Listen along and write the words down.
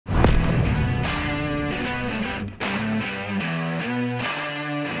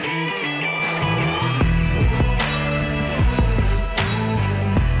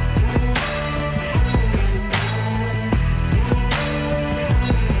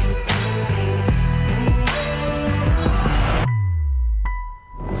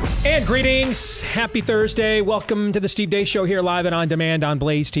And greetings. Happy Thursday. Welcome to the Steve Deace Show here live and on demand on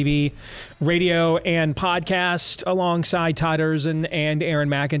BlazeTV, radio and podcast alongside Todd Erzin and Aaron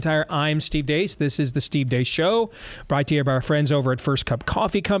McIntyre. I'm Steve Deace. This is the Steve Deace Show, brought to you by our friends over at First Cup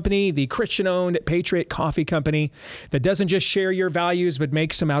Coffee Company, the Christian-owned Patriot Coffee Company that doesn't just share your values but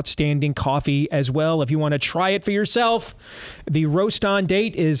makes some outstanding coffee as well. If you want to try it for yourself, the roast on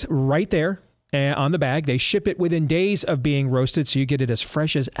date is right there. On the bag. They ship it within days of being roasted, so you get it as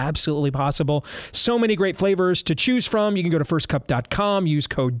fresh as absolutely possible. So many great flavors to choose from. You can go to firstcup.com, use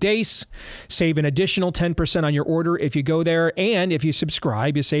code DACE, save an additional 10% on your order if you go there, and if you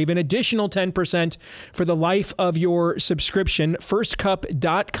subscribe, you save an additional 10% for the life of your subscription.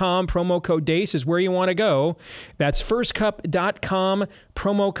 Firstcup.com, promo code DACE is where you want to go. That's firstcup.com,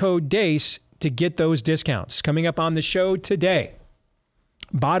 promo code DACE to get those discounts. Coming up on the show today,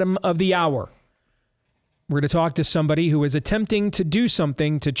 bottom of the hour, we're going to talk to somebody who is attempting to do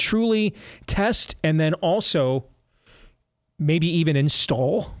something to truly test and then also maybe even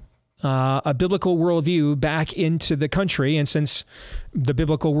install a biblical worldview back into the country. And since the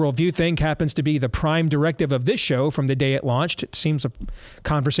biblical worldview thing happens to be the prime directive of this show from the day it launched, it seems a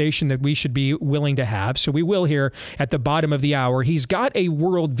conversation that we should be willing to have. So we will here at the bottom of the hour. He's got a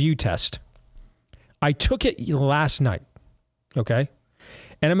worldview test. I took it last night, okay?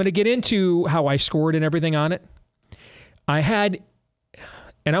 And I'm going to get into how I scored and everything on it. And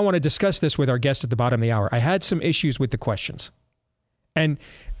I want to discuss this with our guest at the bottom of the hour. I had some issues with the questions. And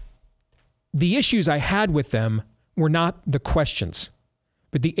the issues I had with them were not the questions,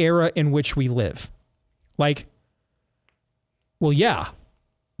 but the era in which we live. Like, well, yeah,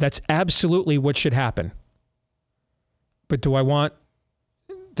 that's absolutely what should happen. But do I want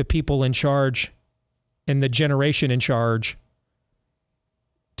the people in charge and the generation in charge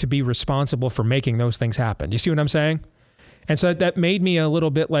to be responsible for making those things happen? You see what I'm saying? And so that made me a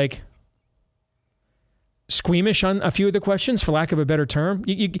little bit like squeamish on a few of the questions, for lack of a better term.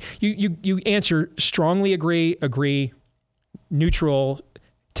 You answer strongly agree, neutral,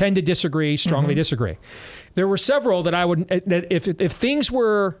 tend to disagree, strongly disagree. There were several that I would, that if things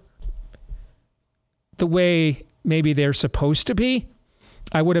were the way maybe they're supposed to be,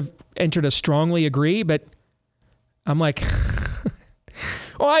 I would have entered a strongly agree, but I'm like,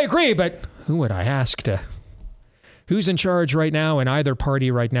 well, I agree, but who would I ask to? Who's in charge right now in either party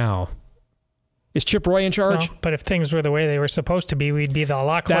right now? Is Chip Roy in charge? Well, but if things were the way they were supposed to be, we'd be a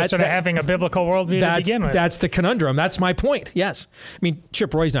lot closer to having a biblical worldview to begin with. That's the conundrum. That's my point. Yes. I mean,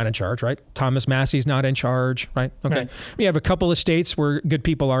 Chip Roy's not in charge, right? Thomas Massey's not in charge, right? Okay. Right. We have a couple of states where good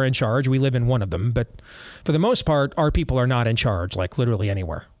people are in charge. We live in one of them. But for the most part, our people are not in charge, like literally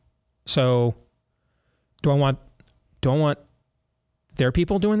anywhere. So do I want their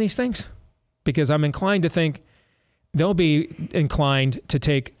people doing these things? Because I'm inclined to think they'll be inclined to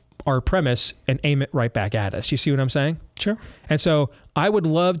take our premise and aim it right back at us. You see what I'm saying? Sure. And so I would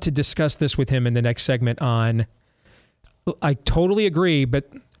love to discuss this with him in the next segment on, I totally agree, but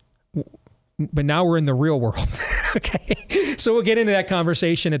now we're in the real world. Okay. So we'll get into that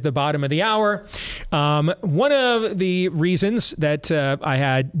conversation at the bottom of the hour. One of the reasons that I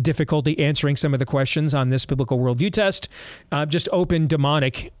had difficulty answering some of the questions on this biblical worldview test, just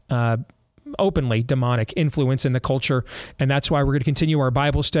openly demonic influence in the culture. And that's why we're going to continue our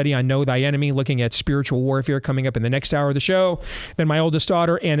Bible study on Know Thy Enemy, looking at spiritual warfare, coming up in the next hour of the show. Then my oldest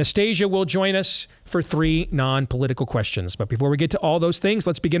daughter, Anastasia, will join us for 3 non-political questions. But before we get to all those things,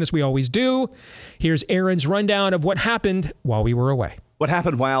 let's begin as we always do. Here's Aaron's rundown of what happened while we were away. What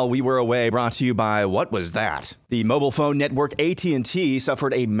happened while we were away, brought to you by What Was That? The mobile phone network AT&T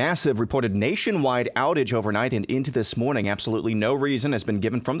suffered a massive reported nationwide outage overnight and into this morning. Absolutely no reason has been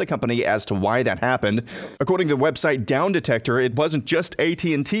given from the company as to why that happened. According to the website Down Detector, it wasn't just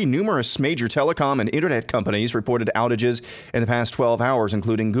AT&T. Numerous major telecom and internet companies reported outages in the past 12 hours,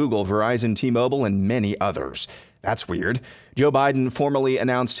 including Google, Verizon, T-Mobile, and many others. That's weird. Joe Biden formally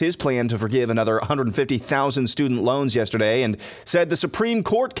announced his plan to forgive another 150,000 student loans yesterday and said the Supreme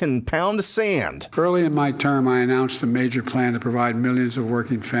Court can pound sand. Early in my term, I announced a major plan to provide millions of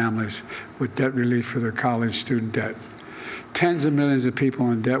working families with debt relief for their college student debt. Tens of millions of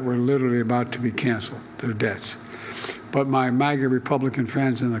people in debt were literally about to be canceled, their debts. But my MAGA Republican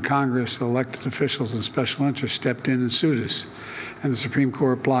friends in the Congress, elected officials, and special interests stepped in and sued us. And the Supreme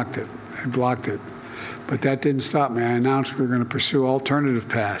Court blocked it and blocked it. But that didn't stop me. I announced we were going to pursue alternative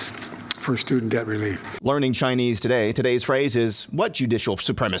paths for student debt relief. Learning Chinese today. Today's phrase is, what judicial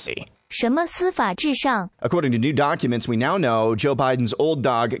supremacy? 什么司法至上？ According to new documents, we now know Joe Biden's old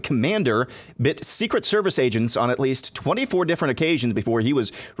dog, Commander, bit Secret Service agents on at least 24 different occasions before he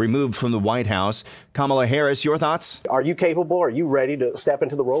was removed from the White House. Kamala Harris, your thoughts? Are you capable? Are you ready to step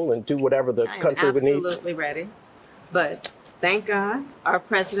into the role and do whatever the country would need? I'm absolutely ready. But thank God our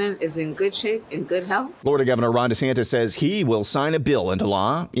president is in good shape, in good health. Florida Governor Ron DeSantis says he will sign a bill into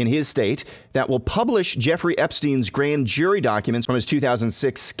law in his state that will publish Jeffrey Epstein's grand jury documents from his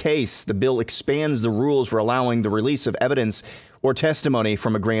 2006 case. The bill expands the rules for allowing the release of evidence or testimony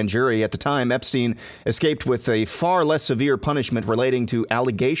from a grand jury. At the time, Epstein escaped with a far less severe punishment relating to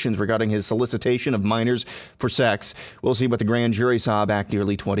allegations regarding his solicitation of minors for sex. We'll see what the grand jury saw back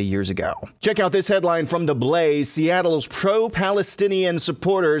nearly 20 years ago. Check out this headline from The Blaze. Seattle's pro-Palestinian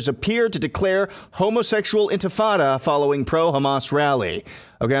supporters appear to declare homosexual intifada following pro-Hamas rally.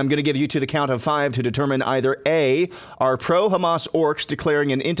 Okay, I'm going to give you to the count of 5 to determine either A, are pro-Hamas orcs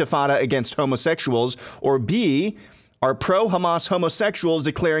declaring an intifada against homosexuals, or B, are pro-Hamas homosexuals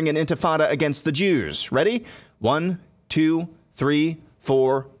declaring an intifada against the Jews. Ready? 1, 2, 3,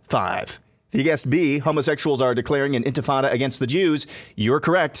 4, 5. If you guessed B, homosexuals are declaring an intifada against the Jews, you're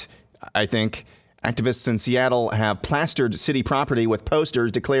correct, I think. Activists in Seattle have plastered city property with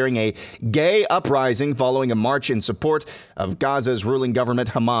posters declaring a gay uprising following a march in support of Gaza's ruling government,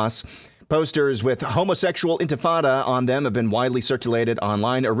 Hamas. Posters with homosexual intifada on them have been widely circulated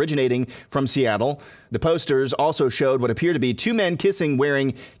online, originating from Seattle. The posters also showed what appear to be two men kissing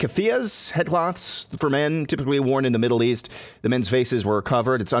wearing keffiyehs, headcloths for men, typically worn in the Middle East. The men's faces were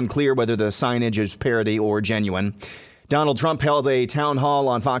covered. It's unclear whether the signage is parody or genuine. Donald Trump held a town hall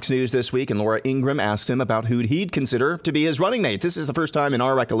on Fox News this week, and Laura Ingraham asked him about who he'd consider to be his running mate. This is the first time in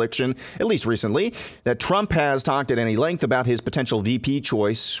our recollection, at least recently, that Trump has talked at any length about his potential VP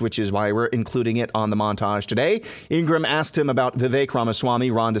choice, which is why we're including it on the montage today. Ingraham asked him about Vivek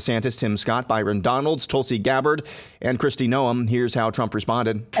Ramaswamy, Ron DeSantis, Tim Scott, Byron Donalds, Tulsi Gabbard, and Kristi Noem. Here's how Trump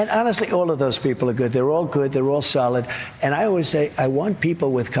responded. And honestly, all of those people are good. They're all good. They're all solid. And I always say I want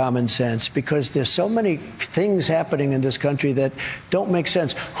people with common sense, because there's so many things happening in this country that don't make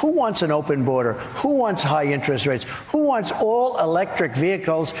sense. Who wants an open border? Who wants high interest rates? Who wants all electric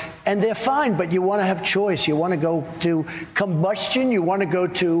vehicles? And they're fine, but you want to have choice. You want to go to combustion. You want to go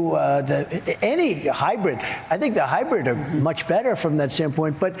to any hybrid. I think the hybrid are much better from that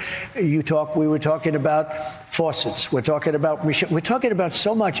standpoint. But we were talking about faucets. We're talking about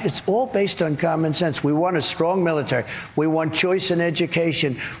so much. It's all based on common sense. We want a strong military. We want choice in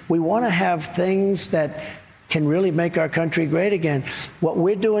education. We want to have things that can really make our country great again. What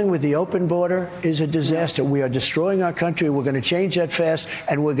we're doing with the open border is a disaster. We are destroying our country. We're going to change that fast,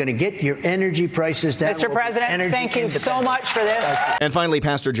 and we're going to get your energy prices down. Mr. President, thank you so much for this. And finally,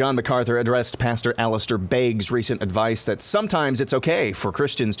 Pastor John MacArthur addressed Pastor Alistair Begg's recent advice that sometimes it's okay for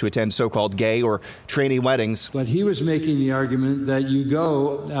Christians to attend so-called gay or tranny weddings. But he was making the argument that you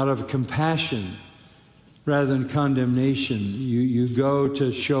go out of compassion rather than condemnation. You go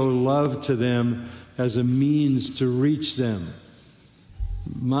to show love to them as a means to reach them.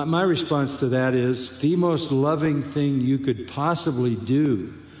 My response to that is the most loving thing you could possibly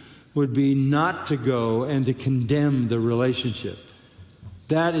do would be not to go and to condemn the relationship.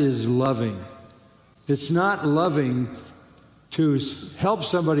 That is loving. It's not loving to help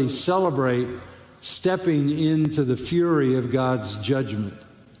somebody celebrate stepping into the fury of God's judgment.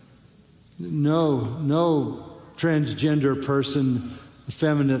 No transgender person,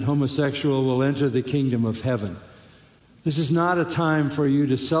 effeminate homosexual, will enter the kingdom of heaven. This is not a time for you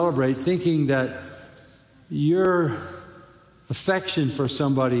to celebrate thinking that your affection for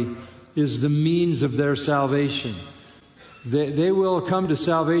somebody is the means of their salvation. They will come to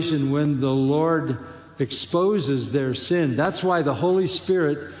salvation when the Lord exposes their sin. That's why the Holy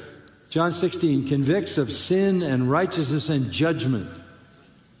Spirit, John 16, convicts of sin and righteousness and judgment.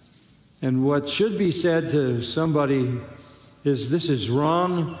 And what should be said to somebody is, this is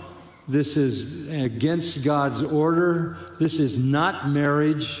wrong, this is against God's order, this is not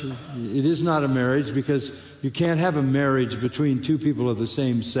marriage. It is not a marriage, because you can't have a marriage between two people of the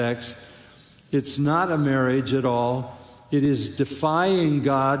same sex. It's not a marriage at all. It is defying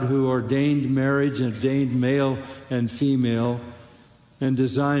God, who ordained marriage and ordained male and female and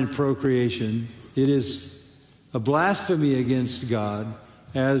designed procreation. It is a blasphemy against God,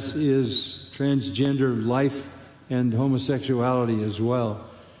 as is transgender life and homosexuality as well.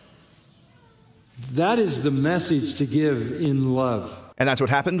 That is the message to give in love. And that's what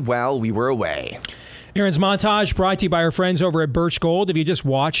happened while we were away. Aaron's montage brought to you by our friends over at Birch Gold. If you just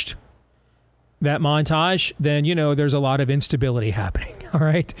watched that montage, then you know there's a lot of instability happening. All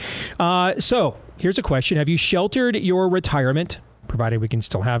right. So here's a question. Have you sheltered your retirement provided we can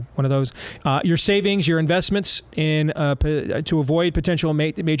still have one of those. Your savings, your investments in to avoid potential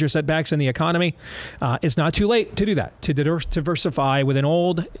major setbacks in the economy. It's not too late to do that, to diversify with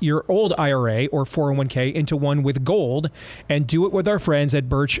your old IRA or 401k into one with gold, and do it with our friends at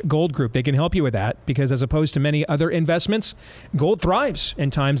Birch Gold Group. They can help you with that because as opposed to many other investments, gold thrives in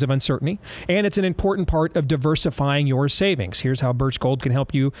times of uncertainty, and it's an important part of diversifying your savings. Here's how Birch Gold can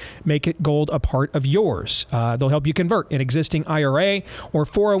help you make gold a part of yours. They'll help you convert an existing IRA or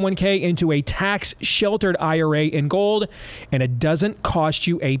 401k into a tax-sheltered IRA in gold, and it doesn't cost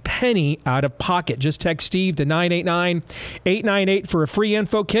you a penny out of pocket. Just text Steve to 989-898 for a free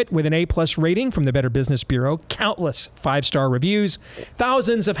info kit with an A+ rating from the Better Business Bureau. Countless 5-star reviews.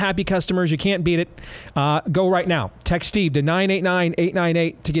 Thousands of happy customers. You can't beat it. Go right now. Text Steve to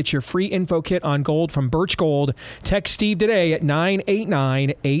 989-898 to get your free info kit on gold from Birch Gold. Text Steve today at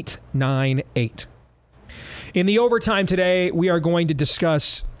 989-898. In the overtime today, we are going to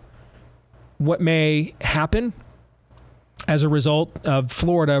discuss what may happen as a result of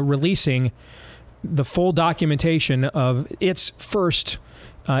Florida releasing the full documentation of its first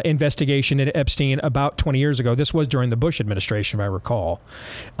investigation into Epstein about 20 years ago. This was during the Bush administration, if I recall.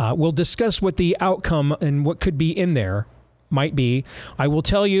 We'll discuss what the outcome and what could be in there might be. I will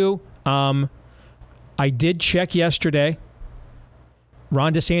tell you, I did check yesterday.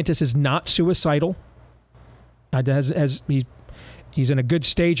 Ron DeSantis is not suicidal. He's in a good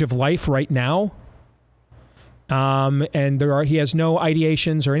stage of life right now, and he has no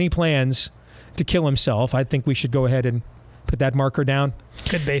ideations or any plans to kill himself. I think we should go ahead and put that marker down.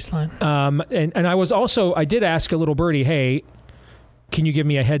 Good baseline. And I did ask a little birdie, hey, can you give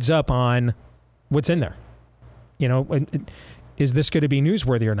me a heads up on what's in there? You know, is this going to be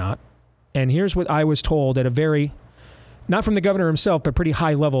newsworthy or not? And here's what I was told at a very, not from the governor himself, but pretty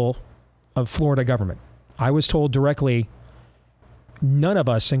high level of Florida government. I was told directly, none of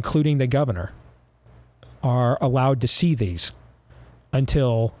us, including the governor, are allowed to see these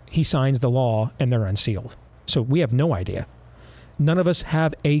until he signs the law and they're unsealed. So we have no idea. None of us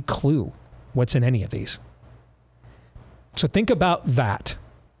have a clue what's in any of these. So think about that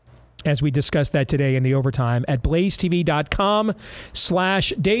as we discuss that today in the overtime at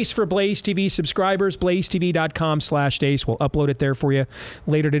blazetv.com/Deace for Blaze TV subscribers. blazetv.com/Deace. We'll upload it there for you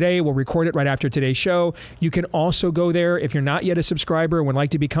later today. We'll record it right after today's show. You can also go there if you're not yet a subscriber and would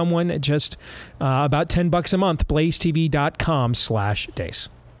like to become one, just about $10 a month. blazetv.com/Deace.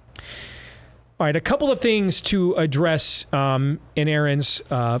 All right, a couple of things to address in Aaron's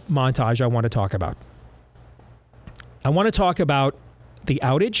montage I want to talk about. I want to talk about the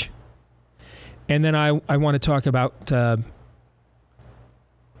outage. And then I want to talk about I'm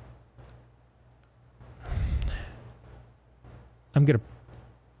going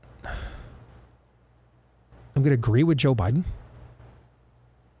to agree with Joe Biden.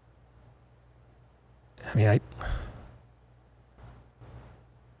 I mean, I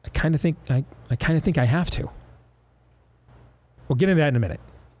kind of think I have to. We'll get into that in a minute.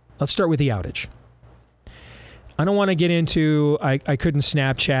 Let's start with the outage. I don't want to get into I couldn't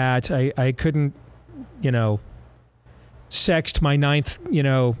Snapchat, I couldn't, sext my 9th,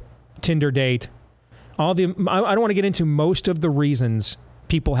 Tinder date. I don't want to get into most of the reasons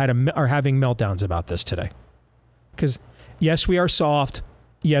people are having meltdowns about this today. Because yes, we are soft,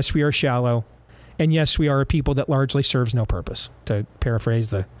 yes, we are shallow, and yes, we are a people that largely serves no purpose, to paraphrase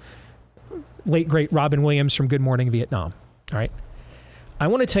the late great Robin Williams from Good Morning Vietnam. All right. I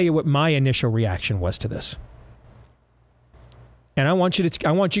want to tell you what my initial reaction was to this. And I want you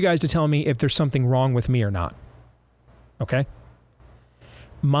guys to tell me if there's something wrong with me or not. Okay?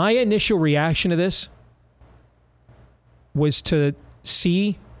 My initial reaction to this was to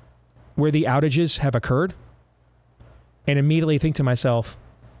see where the outages have occurred and immediately think to myself,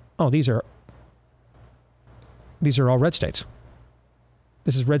 oh, these are all red states.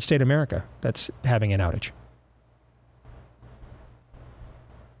 This is red state America that's having an outage.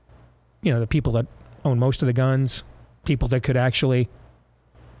 The people that own most of the guns, people that could actually,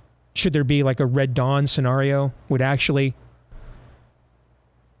 should there be like a Red Dawn scenario, would actually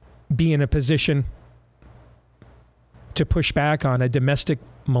be in a position to push back on a domestic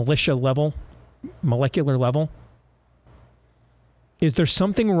militia level, molecular level. Is there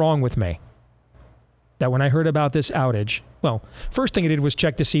something wrong with me that when I heard about this outage, well, first thing I did was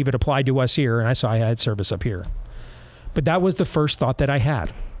check to see if it applied to us here, and I saw I had service up here. But that was the first thought that I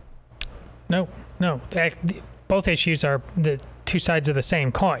had. No. Both issues are the two sides of the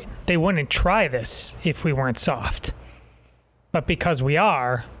same coin. They wouldn't try this if we weren't soft. But because we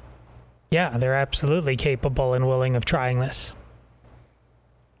are, yeah, they're absolutely capable and willing of trying this.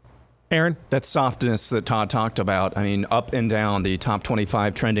 Aaron? That softness that Todd talked about, I mean, up and down the top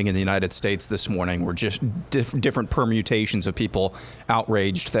 25 trending in the United States this morning were just different permutations of people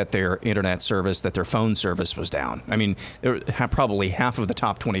outraged that their internet service, that their phone service was down. I mean, probably half of the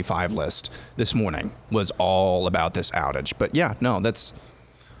top 25 list this morning was all about this outage. But yeah, no, that's...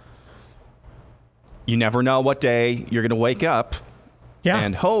 You never know what day you're going to wake up. Yeah.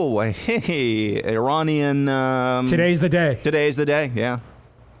 And, hey, Iranian... Today's the day. Today's the day, yeah.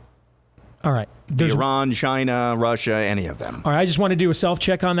 All right. Iran, China, Russia, any of them. All right, I just want to do a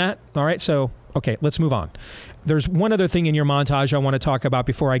self-check on that. All right, so, okay, let's move on. There's one other thing in your montage I want to talk about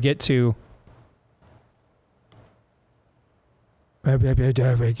before I get to... Learning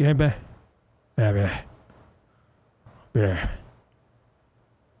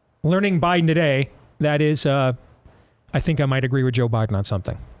Biden today, that is, I think I might agree with Joe Biden on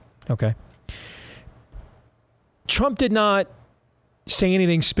something. Okay. Trump did not say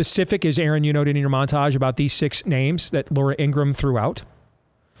anything specific, as Aaron, you noted in your montage, about these 6 names that Laura Ingraham threw out,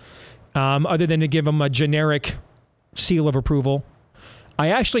 other than to give him a generic seal of approval. I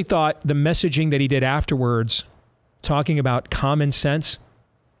actually thought the messaging that he did afterwards, talking about common sense,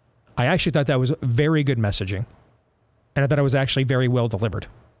 I actually thought that was very good messaging. And I thought it was actually very well delivered.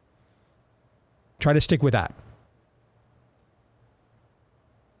 Try to stick with that.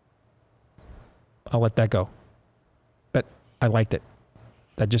 I'll let that go. But I liked it.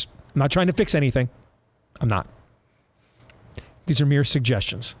 I'm not trying to fix anything. I'm not. These are mere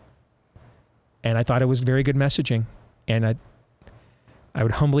suggestions. And I thought it was very good messaging. And I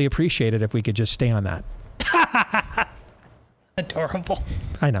would humbly appreciate it if we could just stay on that. Adorable.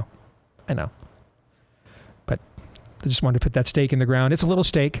 I know. But I just wanted to put that stake in the ground. It's a little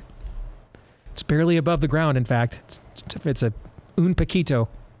stake. It's barely above the ground, in fact. It's a un poquito.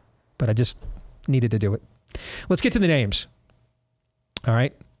 But I just needed to do it. Let's get to the names. All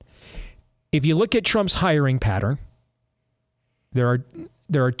right. If you look at Trump's hiring pattern, there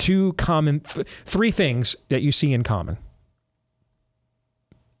are 2 common, 3 things that you see in common.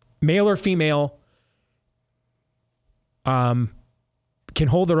 Male or female can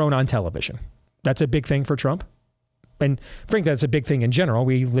hold their own on television. That's a big thing for Trump. And frankly, that's a big thing in general.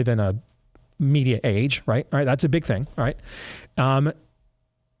 We live in a media age, right? All right, that's a big thing, all right?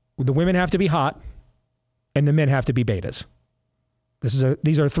 The women have to be hot, and the men have to be betas.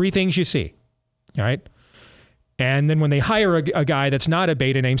 These are 3 things you see, all right? And then when they hire a guy that's not a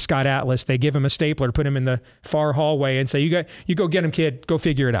beta named Scott Atlas, they give him a stapler, put him in the far hallway, and say, "You go get him, kid. Go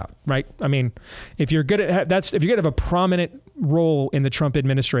figure it out." Right? I mean, if you're good at if you're going to have a prominent role in the Trump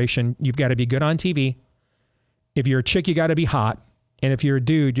administration, you've got to be good on TV. If you're a chick, you got to be hot, and if you're a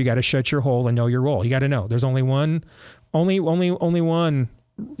dude, you got to shut your hole and know your role. You got to know there's only one,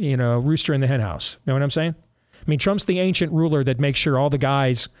 rooster in the hen house. Know what I'm saying? I mean, Trump's the ancient ruler that makes sure all the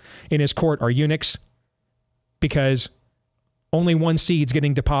guys in his court are eunuchs, because only one seed's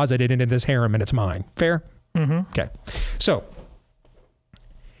getting deposited into this harem and it's mine. Fair? Mm-hmm. Okay. So,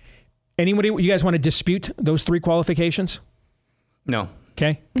 anybody, you guys want to dispute those 3 qualifications? No.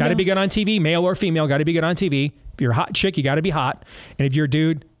 Okay. Got to be good on TV, male or female, got to be good on TV. If you're a hot chick, you got to be hot. And if you're a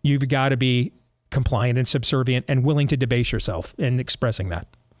dude, you've got to be compliant and subservient and willing to debase yourself in expressing that.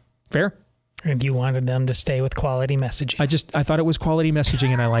 Fair? And you wanted them to stay with quality messaging. I thought it was quality messaging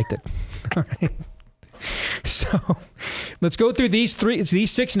and I liked it. All right. So let's go through these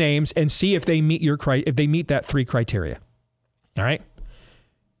 6 names and see if they meet that 3 criteria. All right.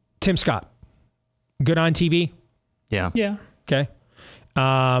 Tim Scott, good on TV. Yeah. Yeah. Okay.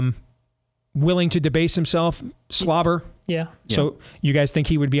 Willing to debase himself, slobber. Yeah. So you guys think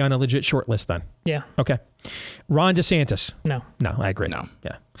he would be on a legit short list then? Yeah. Okay. Ron DeSantis. No. No, I agree. No.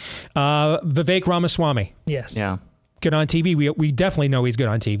 Yeah. Vivek Ramaswamy. Yes. Yeah. Good on TV. We definitely know he's good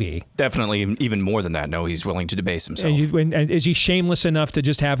on TV. Definitely, even more than that, no, he's willing to debase himself. And is he shameless enough to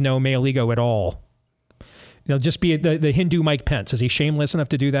just have no male ego at all? He'll just be the Hindu Mike Pence. Is he shameless enough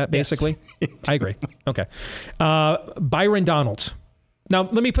to do that, basically? Yes. I agree. Okay. Byron Donalds. Now,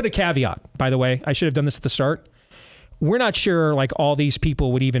 let me put a caveat, by the way. I should have done this at the start. We're not sure, like, all these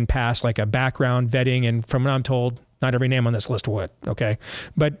people would even pass, like, a background vetting, and from what I'm told, not every name on this list would, okay?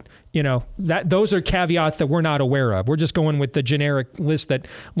 But, those are caveats that we're not aware of. We're just going with the generic list that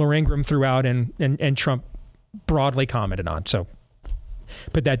Laura Ingraham threw out and Trump broadly commented on. So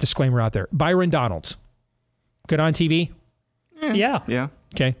put that disclaimer out there. Byron Donalds, good on TV? Yeah. Yeah.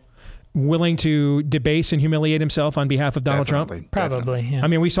 Okay. Willing to debase and humiliate himself on behalf of Donald Trump? Probably, yeah. I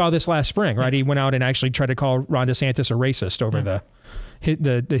mean, we saw this last spring, right? He went out and actually tried to call Ron DeSantis a racist over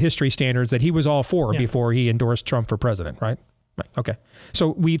the history standards that he was all for before he endorsed Trump for president, right? Right. Okay.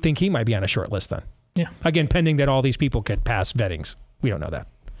 So we think he might be on a short list then. Yeah. Again, pending that all these people could pass vettings. We don't know that.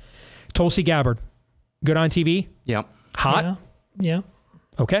 Tulsi Gabbard, good on TV? Yep. Hot? Yeah.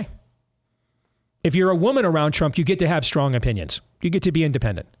 Okay. If you're a woman around Trump, you get to have strong opinions. You get to be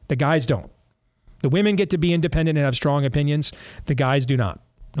independent. The guys don't. The women get to be independent and have strong opinions. The guys do not.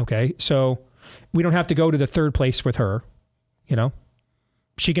 Okay? So we don't have to go to the third place with her. You know?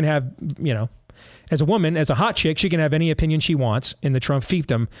 She can have, you know, as a woman, as a hot chick, she can have any opinion she wants in the Trump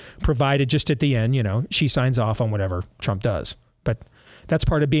fiefdom, provided just at the end, you know, she signs off on whatever Trump does. But that's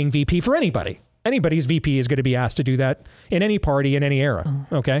part of being VP for anybody. Anybody's VP is going to be asked to do that in any party, in any era.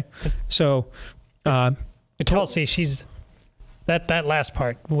 Okay? So... Tulsi, she's that last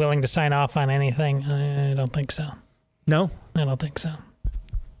part, willing to sign off on anything. I don't think so. No? I don't think so.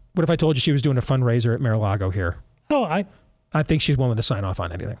 What if I told you she was doing a fundraiser at Mar-a-Lago here? Oh, I think she's willing to sign off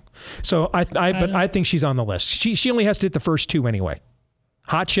on anything. So but I think she's on the list. She only has to hit the first two anyway.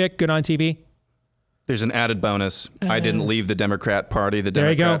 Hot chick, good on TV. There's an added bonus. I didn't leave the Democrat Party. The There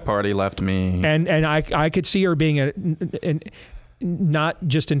you go. Democrat Party left me. And I could see her being not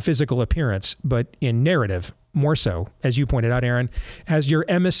just in physical appearance, but in narrative more so, as you pointed out, Aaron, as your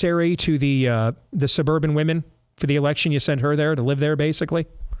emissary to the suburban women for the election. You sent her there to live there, basically.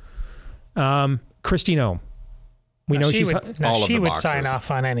 Kristi Noem. We know she's all of the she would boxes. sign off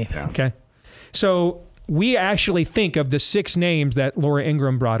on anything. Yeah. Okay. So we actually think of the 6 names that Laura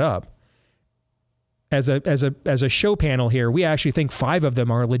Ingraham brought up as a show panel here. We actually think 5 of them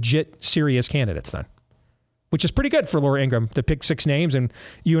are legit, serious candidates then, which is pretty good for Laura Ingraham to pick 6 names, and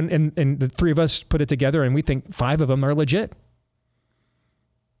you and the 3 of us put it together, and we think 5 of them are legit.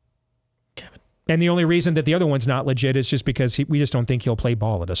 And the only reason that the other one's not legit is just because we just don't think he'll play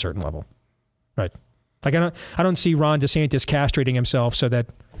ball at a certain level, right? Like I don't see Ron DeSantis castrating himself so that,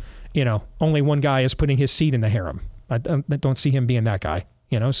 you know, only one guy is putting his seat in the harem. I don't see him being that guy,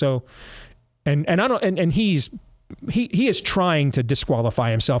 you know. So, and he is trying to disqualify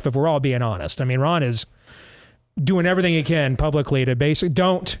himself. If we're all being honest, I mean, Ron is doing everything he can publicly to basically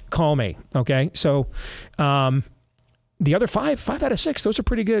don't call me. Okay, so the other 5 out of 6, those are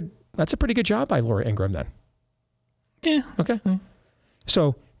pretty good. That's a pretty good job by Laura Ingraham then. Yeah. Okay.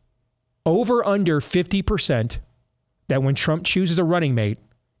 So over under 50% that when Trump chooses a running mate,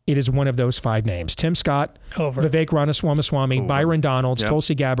 it is one of those 5 names: Tim Scott, Over. Vivek Ramaswamy, Over. Byron Donalds, Yep.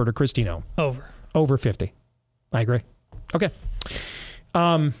 Tulsi Gabbard, or Kristi Noem. Over 50. I agree. Okay.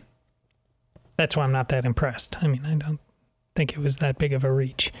 That's why I'm not that impressed. I mean, I don't think it was that big of a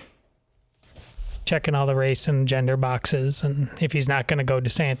reach. Checking all the race and gender boxes, and if he's not going to go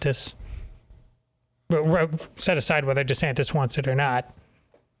DeSantis, set aside whether DeSantis wants it or not,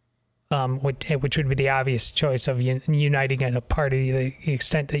 which would be the obvious choice of uniting in a party to the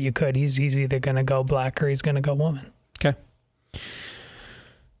extent that you could. He's either going to go black or he's going to go woman. Okay.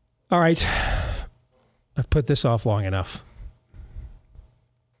 All right. I've put this off long enough.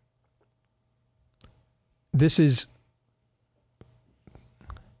 This is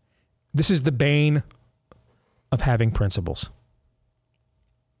the bane of having principles.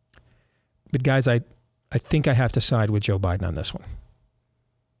 But guys, I think I have to side with Joe Biden on this one.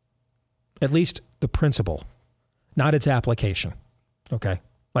 At least the principle, not its application. Okay?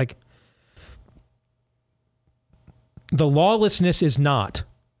 Like, the lawlessness is not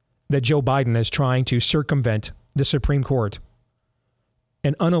that Joe Biden is trying to circumvent the Supreme Court,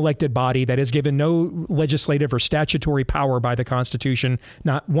 an unelected body that is given no legislative or statutory power by the Constitution,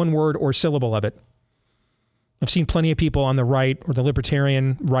 not one word or syllable of it. I've seen plenty of people on the right, or the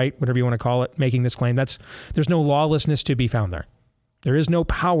libertarian right, whatever you want to call it, making this claim. There's no lawlessness to be found there. There is no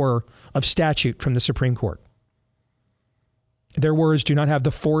power of statute from the Supreme Court. Their words do not have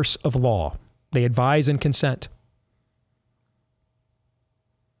the force of law. They advise and consent.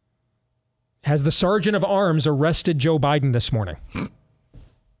 Has the Sergeant of Arms arrested Joe Biden this morning?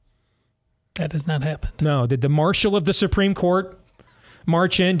 That has not happened. No. Did the Marshal of the Supreme Court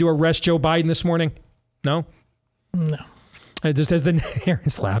march in to arrest Joe Biden this morning? No? No. Just as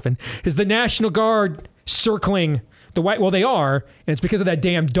Aaron's laughing. Is the National Guard circling the White? Well, they are, and it's because of that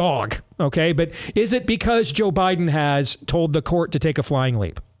damn dog, okay? But is it because Joe Biden has told the court to take a flying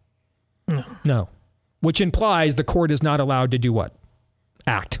leap? No. No. Which implies the court is not allowed to do what?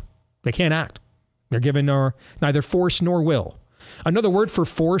 Act. They can't act. They're given neither force nor will. Another word for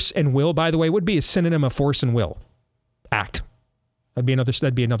force and will, by the way, would be a synonym of force and will. Act. That'd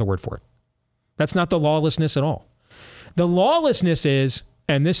be another word for it. That's not the lawlessness at all. The lawlessness is,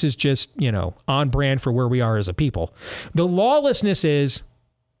 and this is just, on brand for where we are as a people. The lawlessness is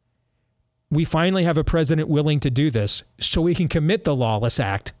we finally have a president willing to do this so we can commit the lawless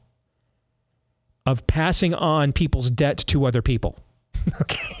act of passing on people's debt to other people.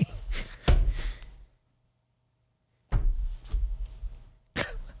 Okay.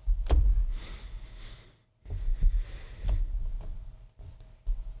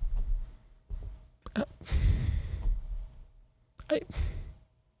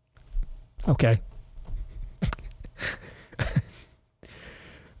 Okay.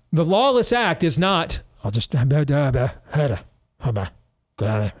 The Lawless Act is not, anyway.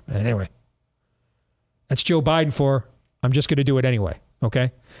 That's Joe Biden for, I'm just going to do it anyway.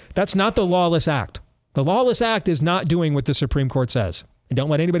 Okay. That's not the Lawless Act. The Lawless Act is not doing what the Supreme Court says. And don't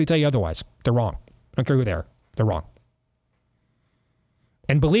let anybody tell you otherwise. They're wrong. I don't care who they are. They're wrong.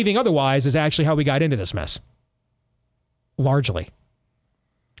 And believing otherwise is actually how we got into this mess. Largely.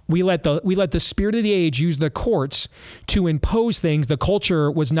 We let the spirit of the age use the courts to impose things the culture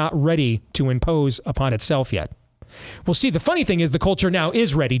was not ready to impose upon itself yet. Well, see, the funny thing is the culture now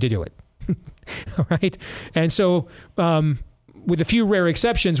is ready to do it. All right? And so, with a few rare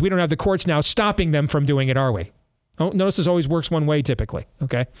exceptions, we don't have the courts now stopping them from doing it our way. Oh, notice this always works one way typically,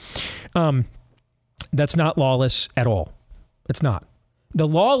 okay? That's not lawless at all. It's not. The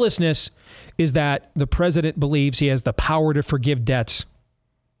lawlessness is that the president believes he has the power to forgive debts.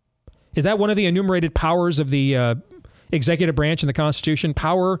 Is that one of the enumerated powers of the executive branch in the Constitution?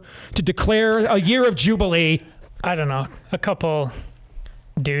 Power to declare a year of jubilee? I don't know. A couple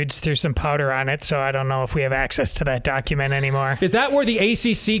dudes threw some powder on it, so I don't know if we have access to that document anymore. Is that where the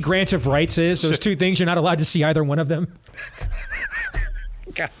ACC grant of rights is? Those two things, you're not allowed to see either one of them?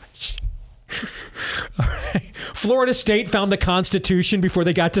 Gosh. All right. Florida State found the Constitution before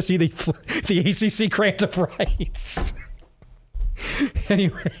they got to see the ACC grant of rights.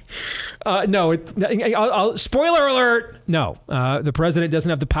 Anyway, no. Spoiler alert. No, the president doesn't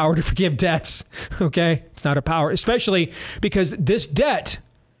have the power to forgive debts. Okay, it's not a power, especially because this debt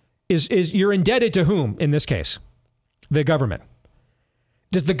is you're indebted to whom in this case? The government.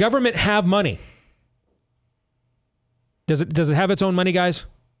 Does the government have money? Does it have its own money, guys?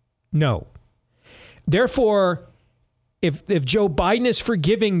 No. Therefore, if Joe Biden is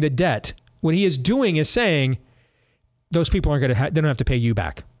forgiving the debt, what he is doing is saying, those people aren't going to. They don't have to pay you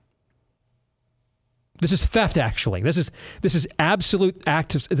back. This is theft. Actually, this is an absolute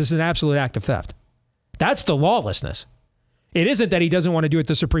act of theft. That's the lawlessness. It isn't that he doesn't want to do what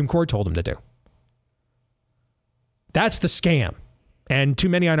the Supreme Court told him to do. That's the scam, and too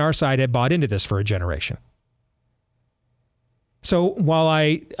many on our side have bought into this for a generation. So while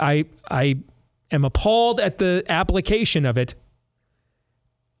I am appalled at the application of it,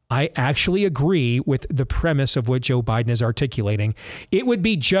 I actually agree with the premise of what Joe Biden is articulating. It would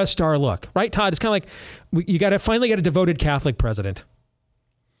be just our luck, right, Todd? It's kind of like you got to finally get a devoted Catholic president,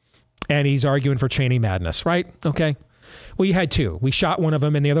 and he's arguing for training madness, right? Okay. Well, you had two. We shot one of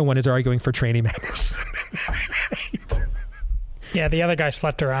them, and the other one is arguing for training madness. Right? Yeah, the other guy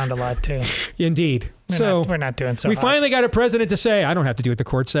slept around a lot too. Indeed. We're not doing so. We finally got a president to say, "I don't have to do what the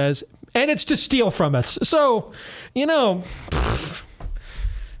court says," and it's to steal from us. So,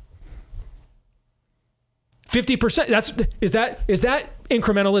 50%. Is that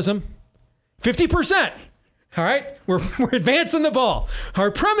incrementalism? 50%. All right, we're advancing the ball.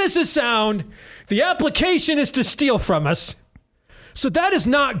 Our premise is sound. The application is to steal from us. So that is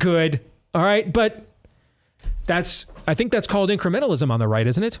not good. All right, but I think that's called incrementalism on the right,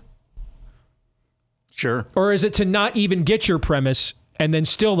 isn't it? Sure. Or is it to not even get your premise and then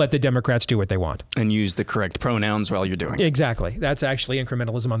still let the Democrats do what they want? And use the correct pronouns while you're doing it. Exactly. That's actually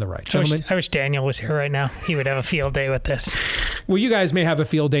incrementalism on the right. I wish Daniel was here right now. He would have a field day with this. Well, you guys may have a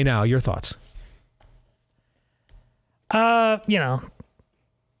field day now. Your thoughts?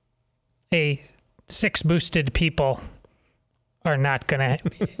 Six boosted people are not going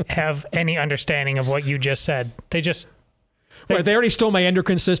to have any understanding of what you just said. They already stole my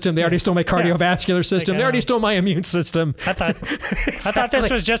endocrine system. They already stole my cardiovascular system. They already stole my immune system. I thought this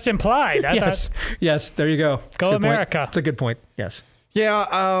was just implied. Yes. There you go. Go America. That's a good point. Yes. Yeah.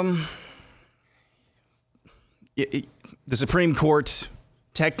 The Supreme Court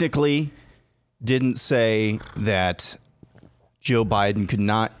technically didn't say that Joe Biden could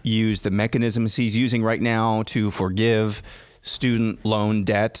not use the mechanisms he's using right now to forgive student loan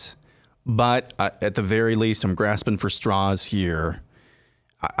debt. But at the very least, I'm grasping for straws here.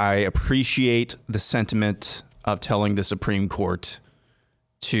 I appreciate the sentiment of telling the Supreme Court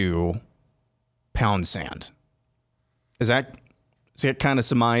to pound sand. Does that kind of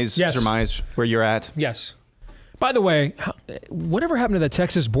surmise where you're at? Yes. By the way, whatever happened to the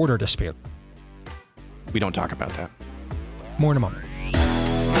Texas border dispute? We don't talk about that. More in a moment.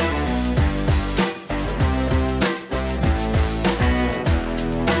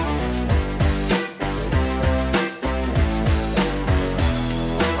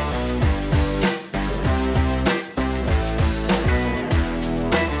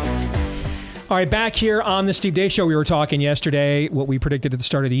 All right, back here on the Steve Deace Show, we were talking yesterday what we predicted at the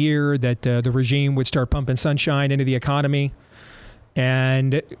start of the year, that the regime would start pumping sunshine into the economy.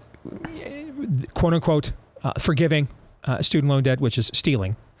 and quote unquote forgiving student loan debt, which is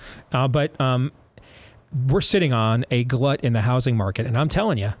stealing. But we're sitting on a glut in the housing market. And I'm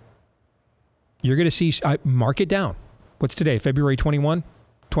telling you, you're going to see market down. What's today? February 21,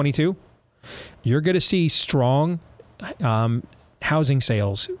 22? You're going to see strong housing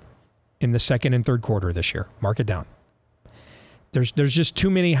sales in the second and third quarter this year. Market down. There's just too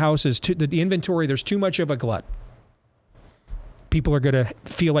many houses. The inventory, there's too much of a glut. People are going to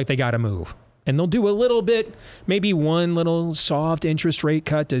feel like they got to move. And they'll do a little bit, maybe one little soft interest rate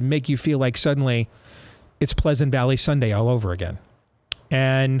cut to make you feel like suddenly it's Pleasant Valley Sunday all over again.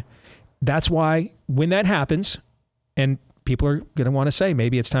 And that's why when that happens, and people are going to want to say,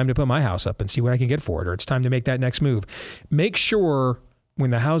 maybe it's time to put my house up and see what I can get for it, or it's time to make that next move. Make sure when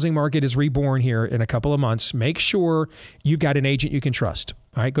the housing market is reborn here in a couple of months, make sure you've got an agent you can trust.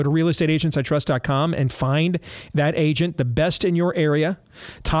 All right, go to realestateagentsitrust.com and find that agent, the best in your area.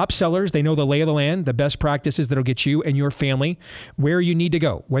 Top sellers, they know the lay of the land, the best practices that'll get you and your family where you need to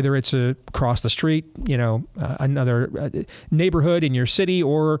go, whether it's across the street, another neighborhood in your city,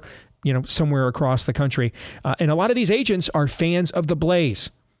 or somewhere across the country. And a lot of these agents are fans of the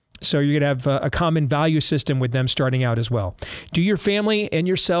Blaze. So you're going to have a common value system with them starting out as well. Do your family and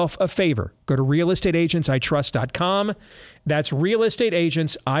yourself a favor. Go to realestateagentsitrust.com. That's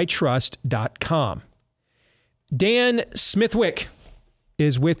realestateagentsitrust.com. Dan Smithwick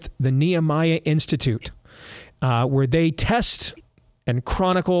is with the Nehemiah Institute, where they test and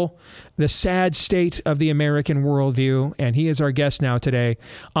chronicle the sad state of the American worldview. And he is our guest now today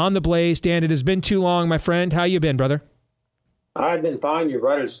on The Blaze. Dan, it has been too long, my friend. How you been, brother? I've been fine. You're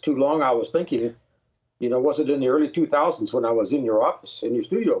right. It's too long. I was thinking, was it in the early 2000s when I was in your office, in your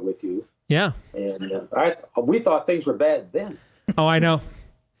studio with you? Yeah. And we thought things were bad then. Oh, I know.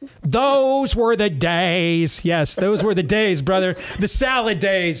 Those were the days. Yes, those were the days, brother. The salad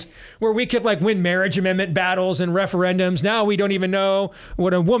days where we could win marriage amendment battles and referendums. Now we don't even know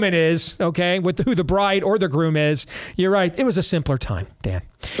what a woman is, okay, who the bride or the groom is. You're right. It was a simpler time, Dan.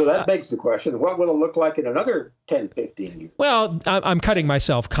 So that begs the question, what will it look like in another 10, 15 years? Well, I'm cutting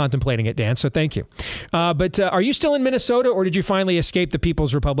myself contemplating it, Dan, so thank you. But are you still in Minnesota, or did you finally escape the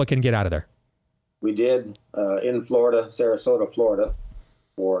People's Republic and get out of there? We did in Florida, Sarasota, Florida,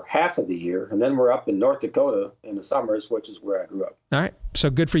 for half of the year. And then we're up in North Dakota in the summers, which is where I grew up. All right. So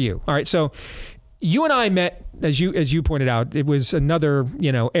good for you. All right. So you and I met, as you pointed out, it was another,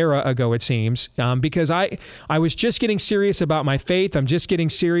 era ago, it seems, because I was just getting serious about my faith. I'm just getting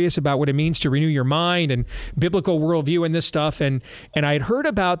serious about what it means to renew your mind and biblical worldview and this stuff. And I had heard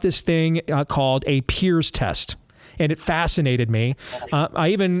about this thing called a peers test. And it fascinated me. I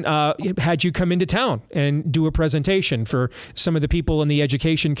even had you come into town and do a presentation for some of the people in the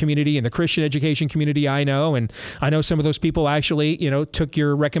education community and the Christian education community I know. And I know some of those people actually, took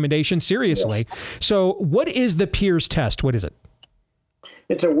your recommendation seriously. Yeah. So what is the peers test? What is it?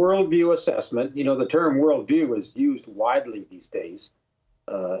 It's a worldview assessment. The term worldview is used widely these days,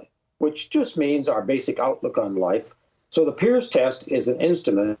 which just means our basic outlook on life. So the peers test is an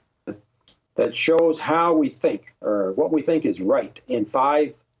instrument that shows how we think, or what we think is right, in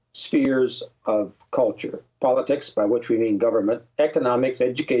 5 spheres of culture: politics, by which we mean government; economics,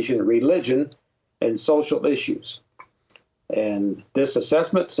 education, religion, and social issues. And this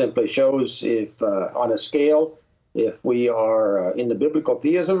assessment simply shows if, on a scale, if we are in the biblical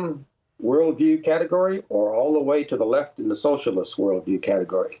theism worldview category, or all the way to the left in the socialist worldview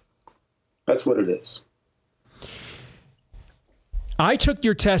category. That's what it is. I took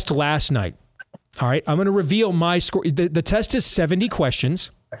your test last night. All right, I'm going to reveal my score. The test is 70 questions.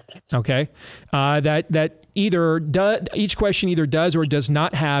 Okay, that each question either does or does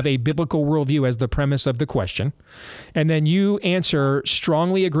not have a biblical worldview as the premise of the question, and then you answer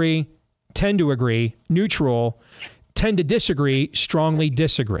strongly agree, tend to agree, neutral, tend to disagree, strongly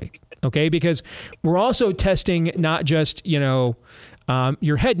disagree. Okay, because we're also testing not just your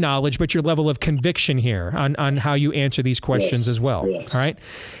head knowledge, but your level of conviction here on how you answer these questions as well. Yes. All right.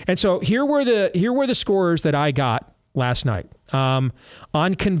 And so here were the scores that I got last night. On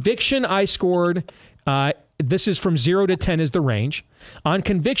conviction, I scored, this is from 0 to 10 is the range. On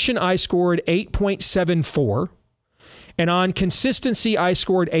conviction, I scored 8.74. And on consistency, I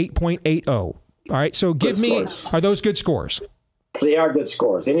scored 8.80. All right. So are those good scores? They are good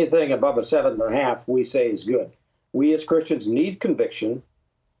scores. Anything above a 7.5, we say is good. We as Christians need conviction,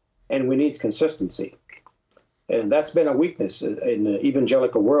 and we need consistency. And that's been a weakness in the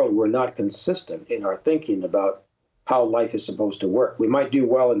evangelical world. We're not consistent in our thinking about how life is supposed to work. We might do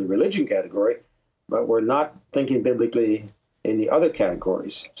well in the religion category, but we're not thinking biblically in the other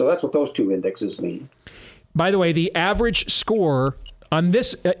categories. So that's what those 2 indexes mean. By the way, the average score on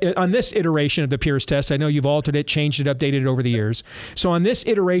this iteration of the Peers test, I know you've altered it, changed it, updated it over the years. So on this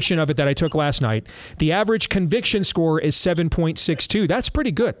iteration of it that I took last night, the average conviction score is 7.62. That's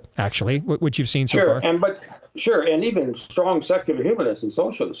pretty good, actually, what you've seen so far. Sure, and even strong secular humanists and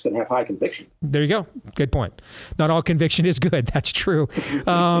socialists can have high conviction. There you go. Good point. Not all conviction is good. That's true.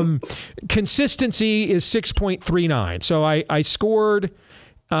 Consistency is 6.39. So I scored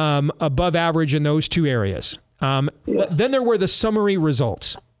above average in those two areas. Yes. Then there were the summary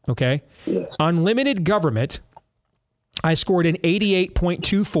results, okay? Yes. On limited government, I scored an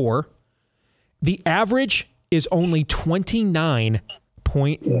 88.24. The average is only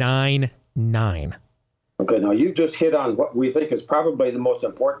 29.99. Okay, now you just hit on what we think is probably the most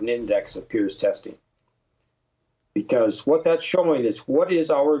important index of Peers testing. Because what that's showing is what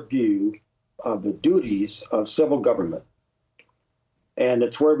is our view of the duties of civil government. And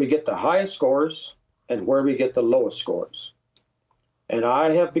it's where we get the highest scores and where we get the lowest scores. And I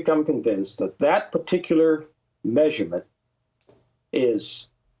have become convinced that that particular measurement is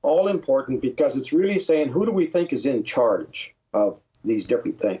all important because it's really saying who do we think is in charge of these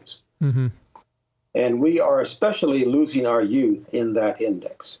different things. Mm-hmm. And we are especially losing our youth in that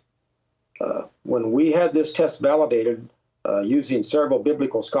index. When we had this test validated using several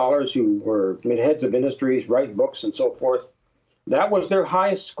biblical scholars who were heads of ministries, write books and so forth, that was their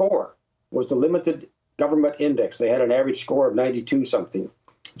highest score, was the limited government index. They had an average score of 92 something.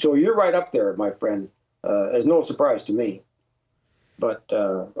 So you're right up there, my friend, as no surprise to me. But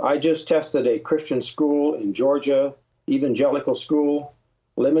I just tested a Christian school in Georgia, evangelical school.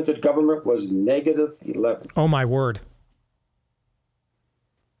 Limited government was -11. Oh, my word.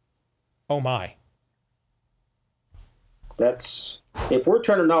 Oh, my. That's, if we're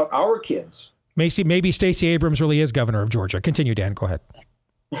turning out our kids. Maybe Stacey Abrams really is governor of Georgia. Continue, Dan. Go ahead.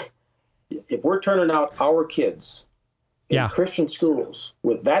 If we're turning out our kids in Christian schools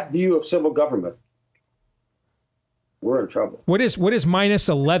with that view of civil government, we're in trouble. What is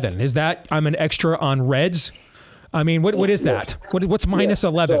 -11? Is that I'm an extra on Reds? I mean, what is that? What's -11?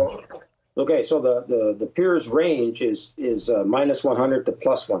 So the Peers range is -100 to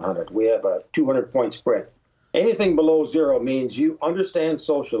 +100. We have a 200-point spread. Anything below 0 means you understand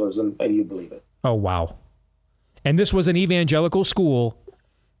socialism and you believe it. Oh, wow. And this was an evangelical school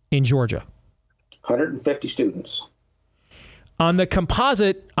in Georgia. 150 students. On the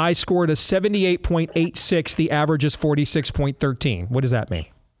composite, I scored a 78.86. The average is 46.13. What does that mean?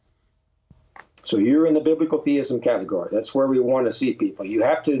 So you're in the biblical theism category. That's where we want to see people. You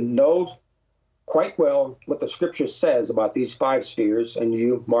have to know quite well what the scripture says about these 5 spheres, and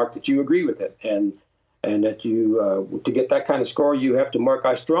you mark that you agree with it. And that you, to get that kind of score, you have to mark,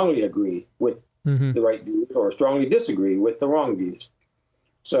 I strongly agree with the right views, or strongly disagree with the wrong views.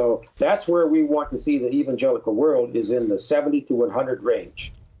 So that's where we want to see the evangelical world, is in the 70 to 100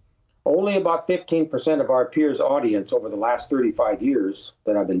 range. Only about 15% of our Peers audience over the last 35 years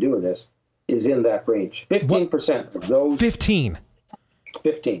that I've been doing this is in that range. 15% of those. 15.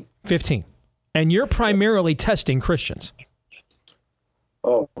 15. And you're primarily testing Christians.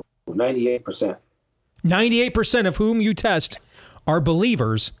 Oh, 98%. 98% of whom you test are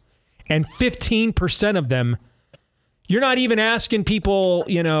believers, and 15% of them, you're not even asking people,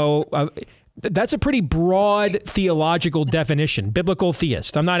 that's a pretty broad theological definition, biblical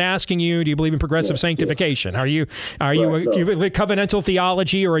theist. I'm not asking you, do you believe in progressive sanctification? Are you a covenantal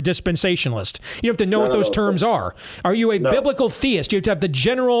theology or a dispensationalist? You have to know what those terms are. Are you a biblical theist? You have to have the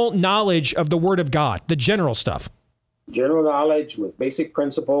general knowledge of the Word of God, the general stuff. General knowledge with basic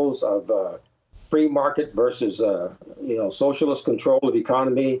principles of free market versus, socialist control of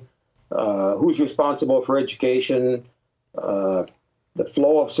economy, who's responsible for education, the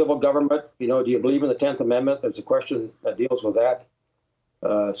flow of civil government. Do you believe in the 10th Amendment? There's a question that deals with that.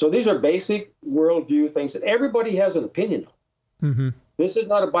 So these are basic worldview things that everybody has an opinion on. Mm-hmm. This is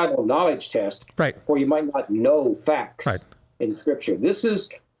not a Bible knowledge test, right, where you might not know facts in Scripture. This is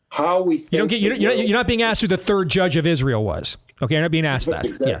how we think. You're not being asked who the third judge of Israel was. Okay, you're not being asked that.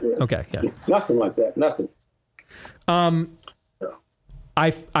 Exactly. Yeah. Okay. Yeah. Nothing like that. Nothing.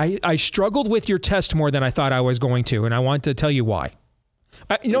 I struggled with your test more than I thought I was going to, and I want to tell you why.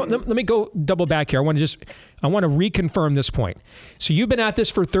 Let me go double back here. I want to reconfirm this point. So you've been at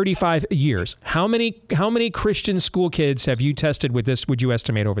this for 35 years. How many Christian school kids have you tested with this? Would you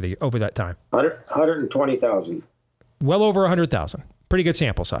estimate over that time? 120,000. Well over 100,000. Pretty good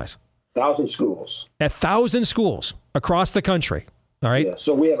sample size. 1,000 schools. 1,000 schools across the country. All right. Yeah,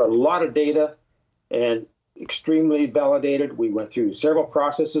 so we have a lot of data, and extremely validated. We went through several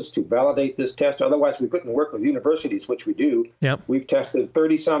processes to validate this test. Otherwise, we couldn't work with universities, which we do. Yep. We've tested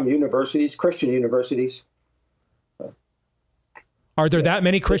 30-some universities, Christian universities, Are there that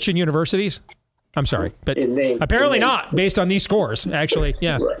many Christian universities? I'm sorry, but apparently not, based on these scores, actually.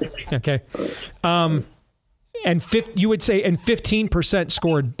 Yeah. Right. Okay. And you would say, and 15%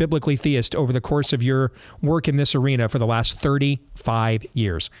 scored biblically theist over the course of your work in this arena for the last 35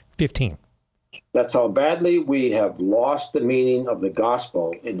 years. 15. That's how badly we have lost the meaning of the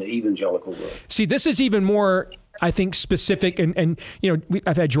gospel in the evangelical world. See, this is even more, I think, specific. And you know,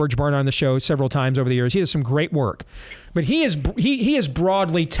 I've had George Barna on the show several times over the years. He does some great work. But he is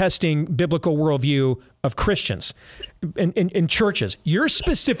broadly testing biblical worldview of Christians in churches. You're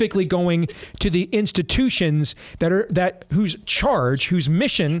specifically going to the institutions whose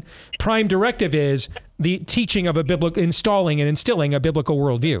mission, prime directive is the teaching of a biblical, installing and instilling a biblical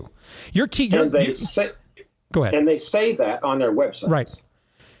worldview. Go ahead. And they say that on their websites. Right.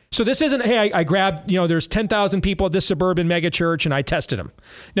 So this isn't, hey, I grabbed, there's 10,000 people at this suburban megachurch and I tested them.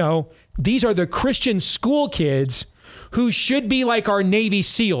 No, these are the Christian school kids who should be like our Navy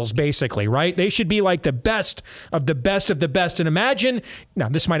SEALs, basically, right? They should be like the best of the best of the best. And imagine, now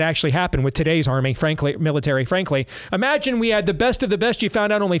this might actually happen with today's Army, military, frankly. Imagine we had the best of the best. You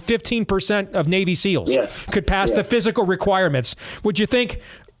found out only 15% of Navy SEALs could pass the physical requirements. Would you think,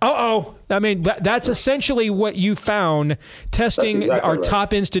 uh-oh? I mean, that's essentially what you found testing our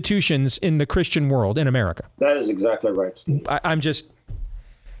top institutions in the Christian world in America. That is exactly right, Steve.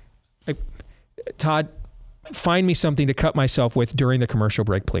 Todd, find me something to cut myself with during the commercial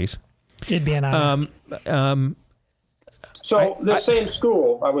break, please. It'd be an honor. This same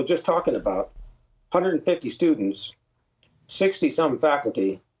school I was just talking about, 150 students, 60-some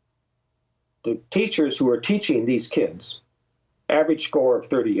faculty, the teachers who are teaching these kids, average score of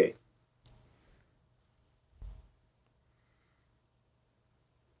 38.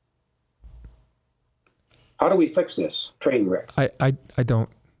 How do we fix this train wreck? I don't.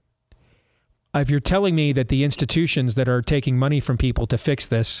 If you're telling me that the institutions that are taking money from people to fix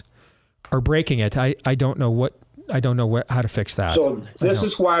this are breaking it, I don't know how to fix that. So this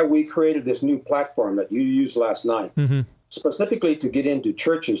is why we created this new platform that you used last night, specifically to get into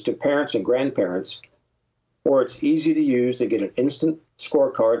churches, to parents and grandparents, where it's easy to use. They get an instant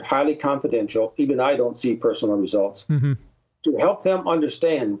scorecard, highly confidential. Even I don't see personal results. To help them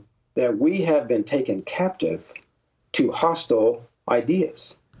understand that we have been taken captive to hostile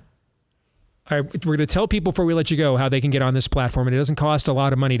ideas. All right, we're going to tell people before we let you go how they can get on this platform. And it doesn't cost a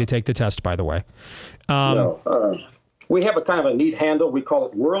lot of money to take the test, by the way. We have a kind of a neat handle. We call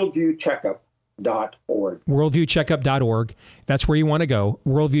it worldviewcheckup.org. Worldviewcheckup.org. That's where you want to go.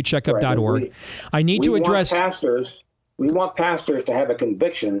 Worldviewcheckup.org. Right. I need to address... We want pastors to have a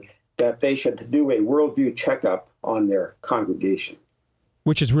conviction that they should do a worldview checkup on their congregation.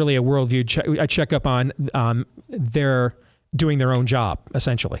 Which is really a worldview a checkup on their... doing their own job,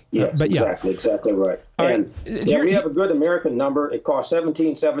 essentially. Yes, exactly right. And we have a good American number. It costs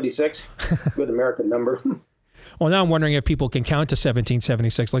 $17.76. Good American number. Well, now I'm wondering if people can count to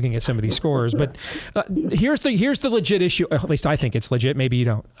 1776 looking at some of these scores. But here's the legit issue. At least I think it's legit. Maybe you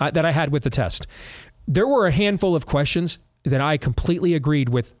don't. That I had with the test. There were a handful of questions that I completely agreed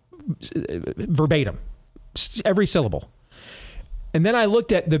with verbatim, every syllable. And then I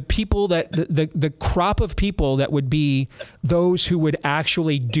looked at the people the crop of people that would be those who would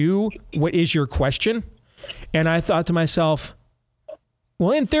actually do what is your question. And I thought to myself,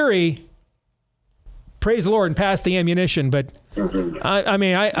 well, in theory, praise the Lord and pass the ammunition. But I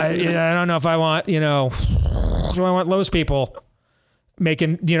don't know if I want, do I want those people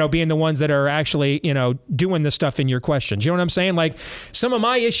making, being the ones that are actually, doing the stuff in your questions. You know what I'm saying? Like some of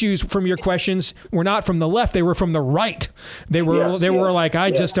my issues from your questions were not from the left. They were from the right. They were like,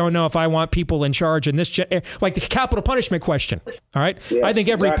 I just don't know if I want people in charge in this, like the capital punishment question. All right. Yes, I think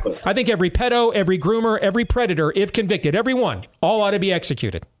every pedo, every groomer, every predator, if convicted, everyone, all ought to be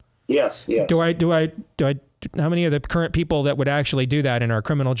executed. Yes. Do I, how many of the current people that would actually do that in our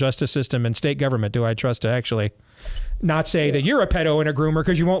criminal justice system and state government do I trust to actually not say that you're a pedo and a groomer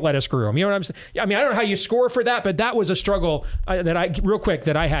because you won't let us groom? You know what I'm saying? I mean, I don't know how you score for that, but that was a struggle that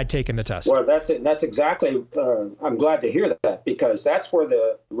I had taken the test. Well, that's it. That's exactly, I'm glad to hear that, because that's where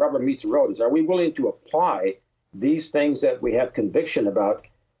the rubber meets the road. Is, are we willing to apply these things that we have conviction about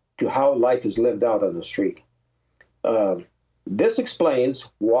to how life is lived out on the street? This explains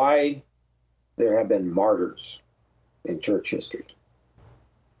why there have been martyrs in church history.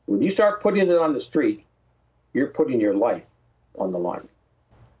 When you start putting it on the street, you're putting your life on the line.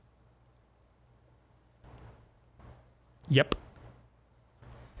 Yep.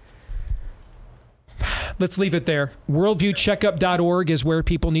 Let's leave it there. Worldviewcheckup.org is where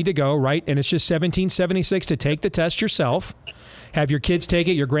people need to go, right? And it's just $17.76 to take the test yourself. Have your kids take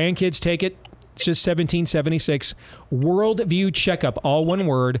it, your grandkids take it. It's just $17.76. Worldview Checkup, all one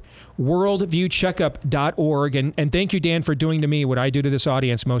word, worldviewcheckup.org. And thank you, Dan, for doing to me what I do to this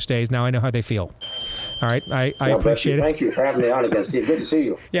audience most days. Now I know how they feel. All right, I appreciate it. Thank you for having me on again, Steve. Good to see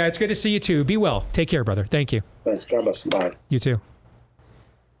you. Yeah, it's good to see you too. Be well. Take care, brother. Thank you. Thanks. God bless. Bye. You too.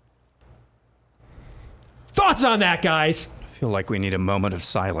 Thoughts on that, guys? I feel like we need a moment of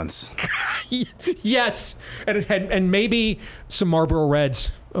silence. Yes, and maybe some Marlboro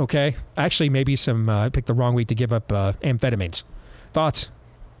Reds. Okay, actually, maybe some. I picked the wrong week to give up amphetamines. Thoughts?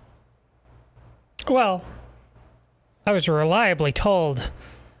 Well, I was reliably told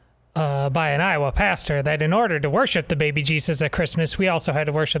by an Iowa pastor that in order to worship the baby Jesus at Christmas, we also had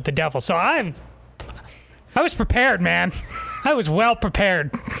to worship the devil. So I was prepared, man. I was well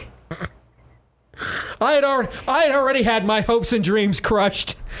prepared. I had already had my hopes and dreams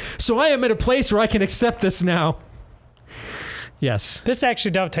crushed, so I am in a place where I can accept this now. Yes. This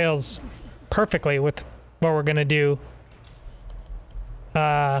actually dovetails perfectly with what we're going to do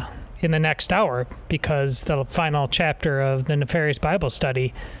in the next hour, because the final chapter of the Nefarious Bible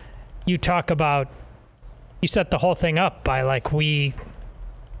Study, you talk about, you set the whole thing up by like we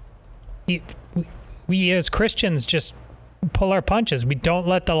as Christians just pull our punches. We don't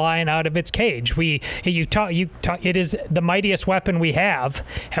let the lion out of its cage. It is the mightiest weapon we have,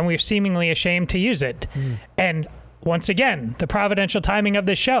 and we're seemingly ashamed to use it. And once again, the providential timing of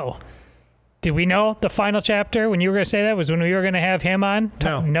this show. Did we know the final chapter when you were going to say that was when we were going to have him on?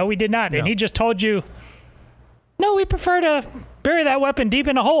 No, we did not. No. And he just told you, no, we prefer to bury that weapon deep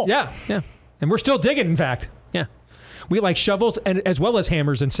in a hole. Yeah. And we're still digging, in fact. Yeah. We like shovels and as well as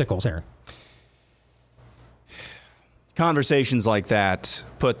hammers and sickles, Aaron. Conversations like that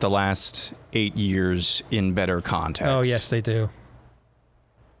put the last 8 years in better context. Oh, yes, they do.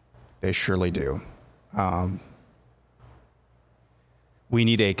 They surely do. We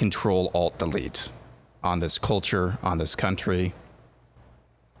need a Control-Alt-Delete on this culture, on this country.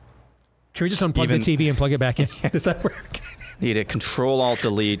 Can we just unplug the TV and plug it back in? Does that work? Need a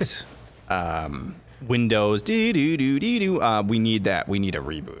Control-Alt-Delete. Windows. We need that. We need a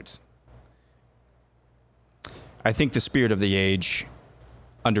reboot. I think the spirit of the age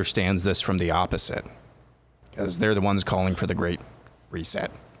understands this from the opposite, because they're the ones calling for the Great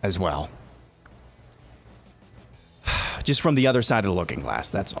Reset as well. Just from the other side of the looking glass,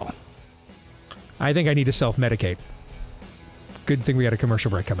 that's all. I think I need to self-medicate. Good thing we got a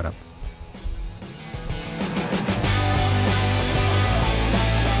commercial break coming up.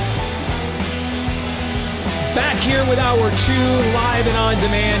 Back here with Hour 2, live and on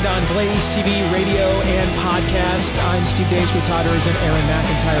demand on Blaze TV, radio, and podcast. I'm Steve Deace with Todd Erz and Aaron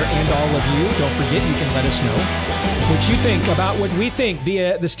McIntyre and all of you. Don't forget, you can let us know what you think about what we think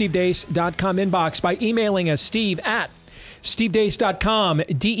via the stevedeace.com inbox by emailing us, steve@stevedeace.com,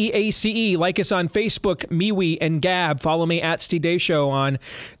 DEACE. Like us on Facebook, MeWe, and Gab. Follow me at Steve Deace Show on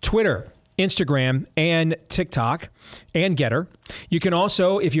Twitter, Instagram, and TikTok, and Getter. You can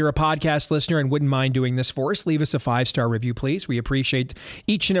also, if you're a podcast listener and wouldn't mind doing this for us, leave us a 5-star review, please. We appreciate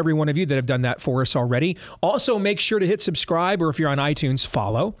each and every one of you that have done that for us already. Also, make sure to hit subscribe, or if you're on iTunes,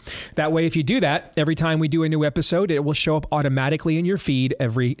 follow. That way, if you do that, every time we do a new episode, it will show up automatically in your feed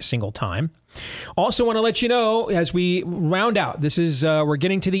every single time. Also want to let you know, as we round out, this is we're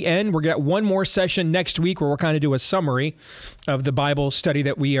getting to the end. We're going to get one more session next week where we'll kind of do a summary of the Bible study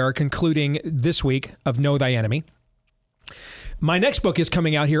that we are concluding this week of Know Thy Enemy. My next book is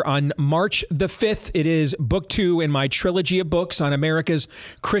coming out here on March the 5th. It is book 2 in my trilogy of books on America's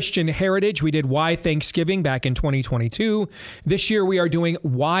Christian heritage. We did Why Thanksgiving back in 2022. This year we are doing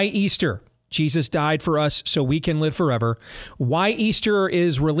Why Easter. Jesus died for us so we can live forever. Why Easter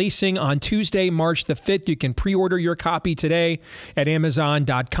is releasing on Tuesday, March the 5th. You can pre-order your copy today at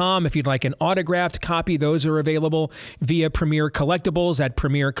Amazon.com. If you'd like an autographed copy, those are available via Premier Collectibles at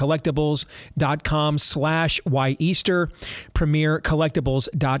premiercollectibles.com/whyeaster,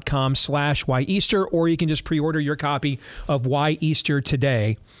 premiercollectibles.com/whyeaster, or you can just pre-order your copy of Why Easter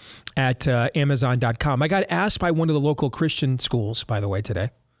today at Amazon.com. I got asked by one of the local Christian schools, by the way, today,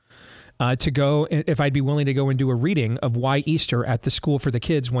 to go, if I'd be willing to go and do a reading of Why Easter at the school for the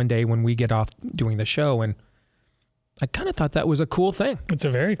kids one day when we get off doing the show. And I kind of thought that was a cool thing. It's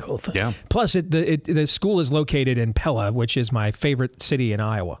a very cool thing. Yeah. Plus, the school is located in Pella, which is my favorite city in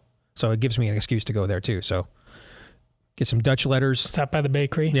Iowa. So it gives me an excuse to go there too. So get some Dutch letters. Stop by the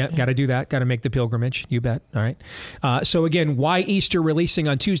bakery. Yeah, got to do that. Got to make the pilgrimage. You bet. All right. So again, Why Easter releasing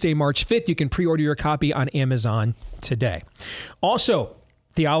on Tuesday, March 5th. You can pre-order your copy on Amazon today. Also,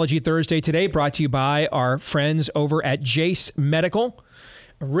 Theology Thursday today, brought to you by our friends over at Jace Medical.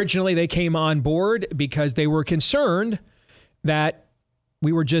 Originally, they came on board because they were concerned that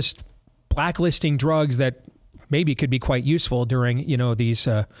we were just blacklisting drugs that maybe could be quite useful during, these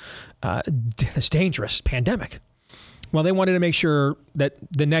this dangerous pandemic. Well, they wanted to make sure that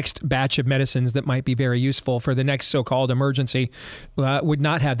the next batch of medicines that might be very useful for the next so-called emergency would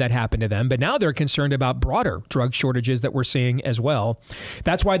not have that happen to them. But now they're concerned about broader drug shortages that we're seeing as well.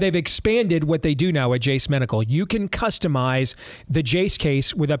 That's why they've expanded what they do now at Jace Medical. You can customize the Jace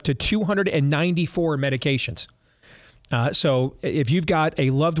case with up to 294 medications. So if you've got a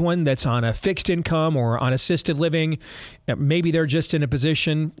loved one that's on a fixed income or on assisted living, maybe they're just in a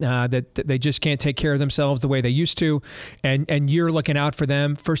position that they just can't take care of themselves the way they used to, and you're looking out for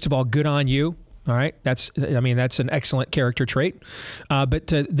them, first of all, good on you. All right. That's an excellent character trait.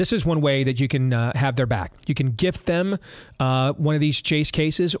 But this is one way that you can have their back. You can gift them one of these Jace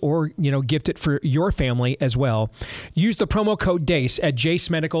cases, or, gift it for your family as well. Use the promo code DACE at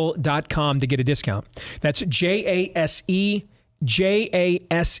jacemedical.com to get a discount. That's JASE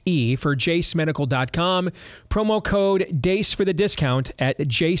for jacemedical.com. Promo code DACE for the discount at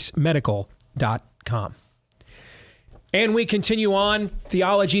jacemedical.com. And we continue on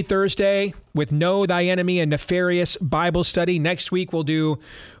Theology Thursday with Know Thy Enemy, a Nefarious Bible Study. Next week, we'll do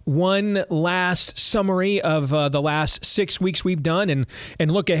one last summary of the last 6 weeks we've done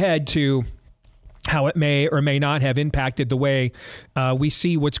and look ahead to how it may or may not have impacted the way we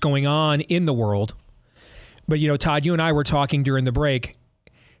see what's going on in the world. But, Todd, you and I were talking during the break.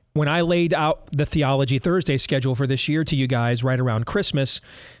 When I laid out the Theology Thursday schedule for this year to you guys right around Christmas,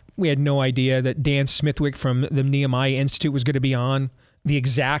 we had no idea that Dan Smithwick from the Nehemiah Institute was going to be on the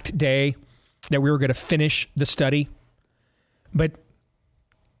exact day that we were going to finish the study. But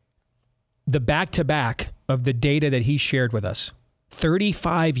the back-to-back of the data that he shared with us,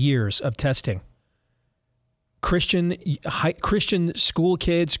 35 years of testing, Christian school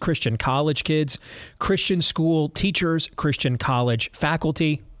kids, Christian college kids, Christian school teachers, Christian college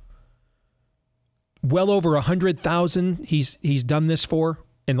faculty, well over 100,000 he's done this for.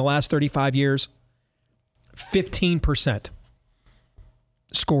 In the last 35 years, 15%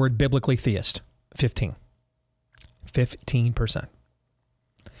 scored biblically theist. 15%.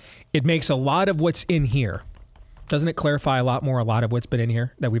 It makes a lot of what's in here. Doesn't it clarify a lot of what's been in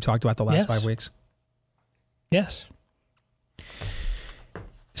here that we've talked about the last 5 weeks? Yes.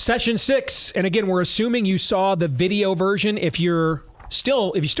 Session 6. And again, we're assuming you saw the video version. If you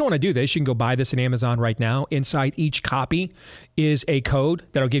still want to do this, you can go buy this on Amazon right now. Inside each copy is a code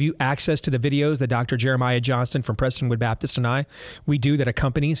that'll give you access to the videos that Dr. Jeremiah Johnston from Prestonwood Baptist and we do that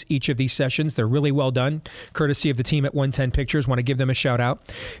accompanies each of these sessions. They're really well done, courtesy of the team at 110 Pictures. Want to give them a shout out.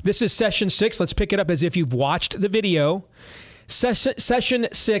 This is session 6. Let's pick it up as if you've watched the video. Session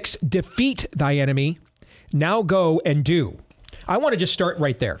 6, defeat thy enemy. Now go and do. I want to just start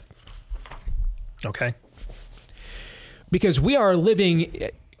right there. Okay. Because we are living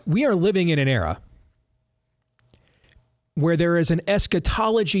in an era where there is an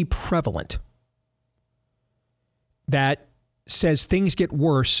eschatology prevalent that says things get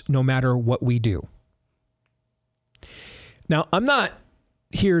worse no matter what we do. Now, I'm not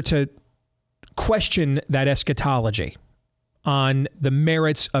here to question that eschatology on the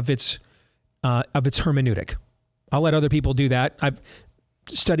merits of its hermeneutic. I'll let other people do that. I've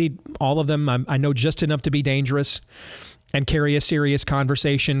studied all of them. I know just enough to be dangerous and carry a serious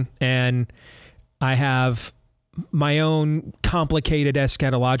conversation, and I have my own complicated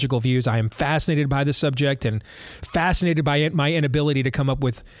eschatological views. I am fascinated by the subject and fascinated by it, my inability to come up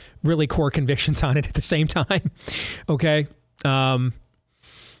with really core convictions on it at the same time. Okay.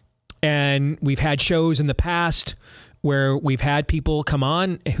 And we've had shows in the past where we've had people come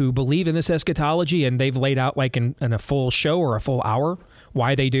on who believe in this eschatology, and they've laid out like in a full show or a full hour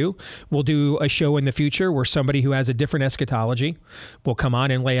why they do. We'll do a show in the future where somebody who has a different eschatology will come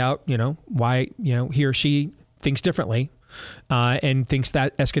on and lay out, why, he or she thinks differently and thinks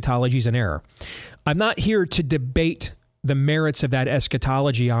that eschatology is an error. I'm not here to debate the merits of that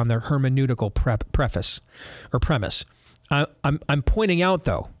eschatology on their hermeneutical premise. I'm pointing out,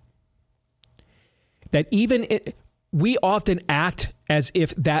 though, that we often act as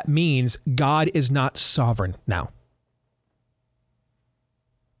if that means God is not sovereign now.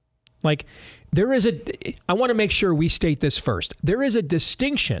 Like, I want to make sure we state this first. There is a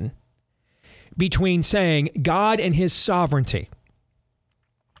distinction between saying God and his sovereignty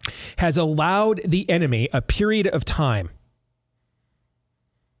has allowed the enemy a period of time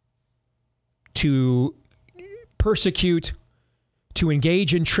to persecute, to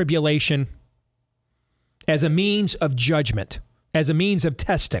engage in tribulation as a means of judgment, as a means of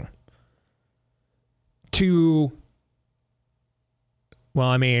testing,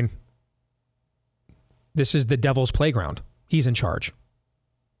 this is the devil's playground. He's in charge.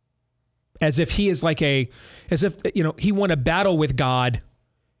 as if he is as if, he won a battle with God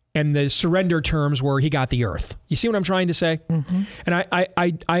and the surrender terms were he got the earth. You see what I'm trying to say? Mm-hmm. And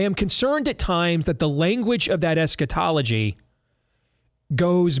I am concerned at times that the language of that eschatology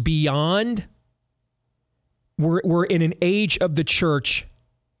goes beyond. We're in an age of the church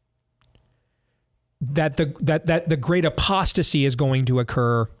that the great apostasy is going to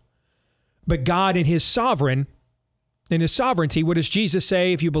occur. But God in his sovereignty, what does Jesus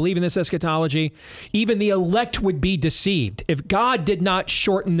say? If you believe in this eschatology, even the elect would be deceived. If God did not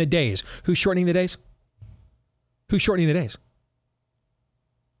shorten the days, who's shortening the days? Who's shortening the days?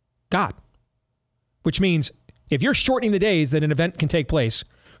 God. Which means if you're shortening the days that an event can take place,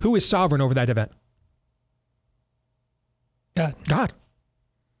 who is sovereign over that event? God. God.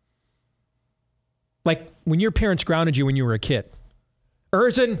 Like when your parents grounded you when you were a kid.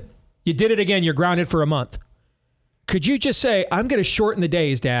 Urzen, you did it again. You're grounded for a month. Could you just say, I'm going to shorten the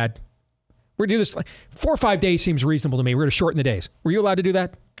days, Dad? We're going to do this. 4 or 5 days seems reasonable to me. We're going to shorten the days. Were you allowed to do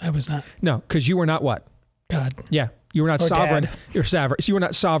that? I was not. No, because you were not what? God. Yeah, you were not or sovereign. Dad. You're sovereign. So you were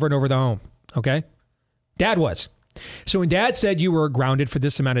not sovereign over the home, okay? Dad was. So when Dad said you were grounded for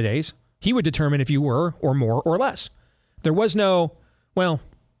this amount of days, he would determine if you were or more or less. There was no, well,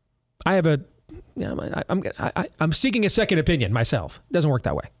 I have I'm seeking a second opinion myself. It doesn't work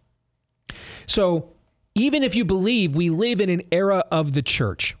that way. So even if you believe we live in an era of the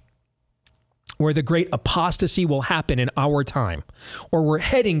church where the great apostasy will happen in our time, or we're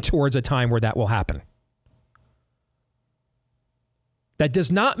heading towards a time where that will happen, that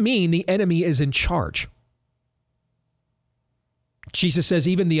does not mean the enemy is in charge. Jesus says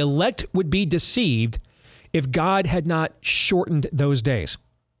even the elect would be deceived if God had not shortened those days.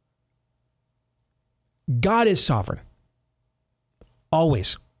 God is sovereign.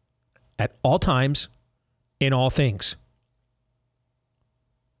 Always. At all times. In all things.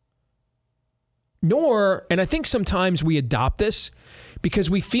 Nor, and I think sometimes we adopt this because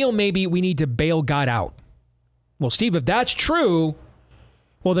we feel maybe we need to bail God out. Well, Steve, if that's true,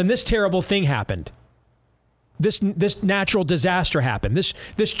 well, then this terrible thing happened. This natural disaster happened.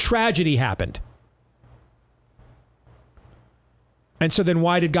 This tragedy happened. And so then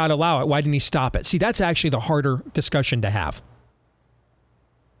why did God allow it? Why didn't he stop it? See, that's actually the harder discussion to have.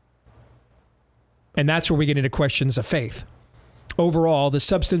 And that's where we get into questions of faith. Overall, the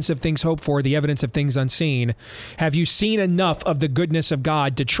substance of things hoped for, the evidence of things unseen. Have you seen enough of the goodness of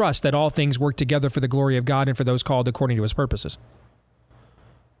God to trust that all things work together for the glory of God and for those called according to his purposes?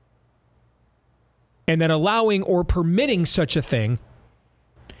 And then allowing or permitting such a thing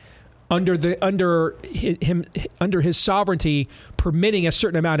under his sovereignty, permitting a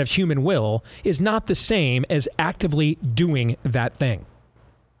certain amount of human will is not the same as actively doing that thing.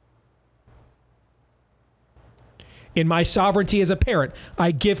 In my sovereignty as a parent,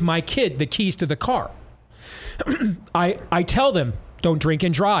 I give my kid the keys to the car. I tell them, don't drink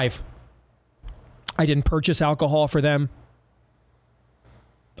and drive. I didn't purchase alcohol for them.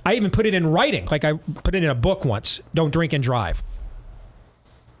 I even put it in writing, like I put it in a book once, don't drink and drive.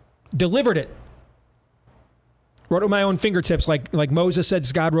 Delivered it. Wrote it with my own fingertips, like Moses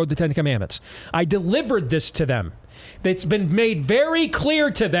said, God wrote the 10 Commandments. I delivered this to them. It's been made very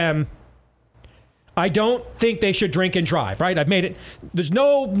clear to them I don't think they should drink and drive, right? I've made it.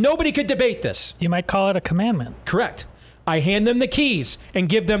 Nobody could debate this. You might call it a commandment. Correct. I hand them the keys and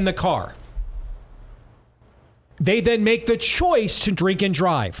give them the car. They then make the choice to drink and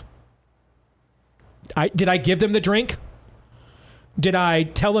drive. Did I give them the drink? Did I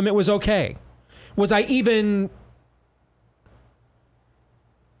tell them it was okay? Was I even,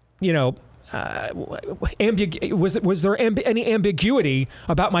 was there any ambiguity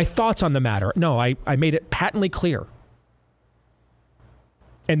about my thoughts on the matter? No, I made it patently clear.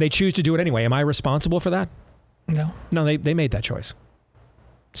 And they choose to do it anyway. Am I responsible for that? No. No, they made that choice.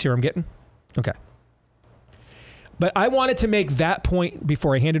 See where I'm getting? Okay. But I wanted to make that point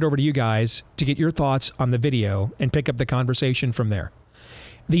before I hand it over to you guys to get your thoughts on the video and pick up the conversation from there.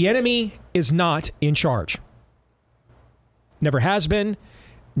 The enemy is not in charge. Never has been,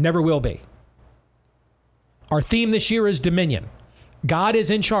 never will be. Our theme this year is dominion. God is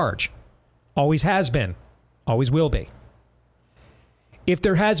in charge. Always has been, always will be. If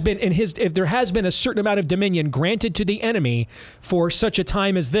there has been a certain amount of dominion granted to the enemy for such a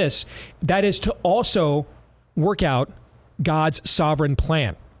time as this, that is to also work out God's sovereign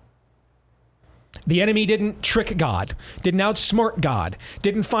plan. The enemy didn't trick God, didn't outsmart God,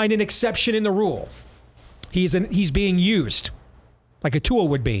 didn't find an exception in the rule. He's being used like a tool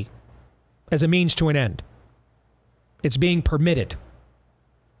would be as a means to an end. It's being permitted.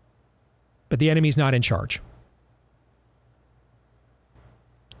 But the enemy's not in charge.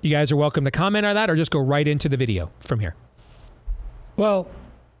 You guys are welcome to comment on that or just go right into the video from here. Well,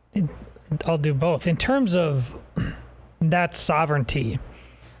 I'll do both. In terms of that sovereignty,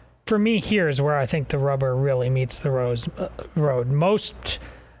 for me, here's where I think the rubber really meets the road.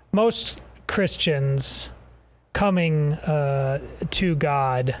 Most Christians coming to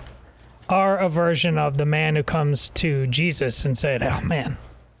God are a version of the man who comes to Jesus and said, "Oh man,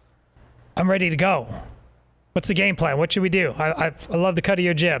 I'm ready to go. What's the game plan? What should we do? I love the cut of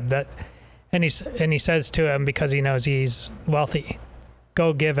your jib." And he says to him, because he knows he's wealthy,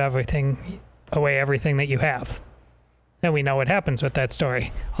 "Go give everything that you have." Then we know what happens with that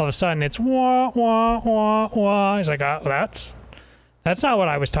story. All of a sudden, it's wah wah wah wah. He's like, "Oh, that's not what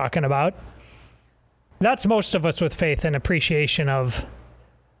I was talking about." That's most of us with faith and appreciation of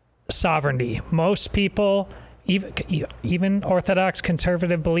sovereignty. Most people, even Orthodox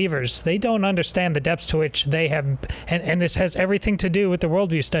conservative believers, they don't understand the depths to which they have, and this has everything to do with the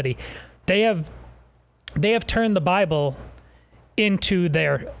worldview study. They have turned the Bible into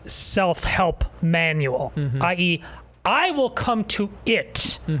their self-help manual, i.e., I will come to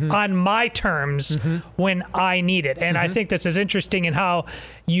it on my terms when I need it. And I think this is interesting in how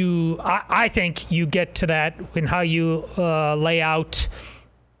I think you get to that in how you lay out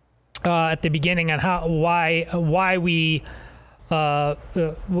at the beginning on why we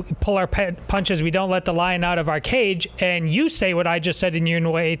pull our punches. We don't let the lion out of our cage. And you say what I just said in your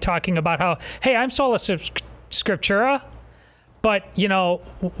way, talking about how, hey, I'm sola scriptura, but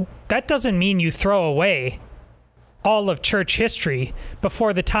that doesn't mean you throw away all of church history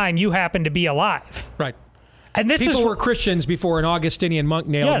before the time you happen to be alive. Right. And people were Christians before an Augustinian monk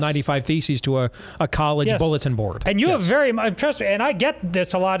nailed 95 theses to a college bulletin board. And you have very much, trust me, and I get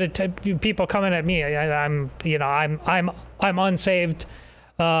this a lot of people coming at me. I'm unsaved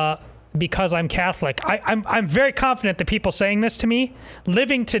because I'm Catholic. I'm very confident that people saying this to me,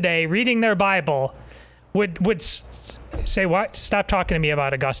 living today, reading their Bible, would say, "What? Stop talking to me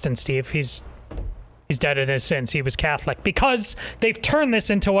about Augustine, Steve. He's dead in his sins. He was Catholic," because they've turned this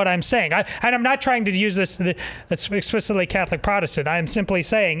into what I'm saying. And I'm not trying to use this explicitly Catholic Protestant. I'm simply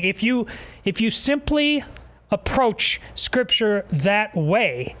saying if you simply approach Scripture that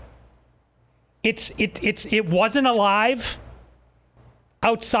way, it wasn't alive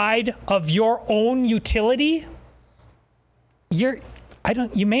outside of your own utility. You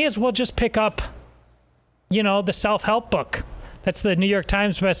may as well just pick up, the self-help book. That's the New York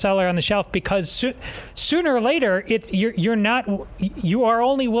Times bestseller on the shelf, because sooner or later, you are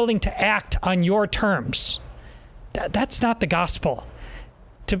only willing to act on your terms. That's not the gospel.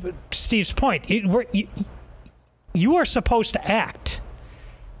 To Steve's point, you are supposed to act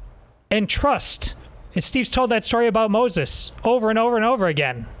and trust. And Steve's told that story about Moses over and over and over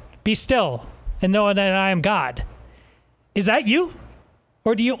again. Be still and know that I am God. Is that you?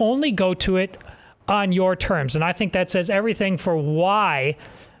 Or do you only go to it on your terms? And I think that says everything for why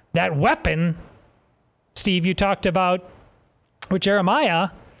that weapon, Steve, you talked about with Jeremiah,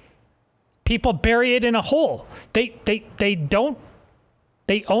 people bury it in a hole. They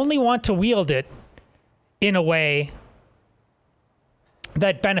only want to wield it in a way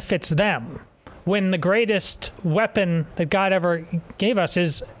that benefits them, when the greatest weapon that God ever gave us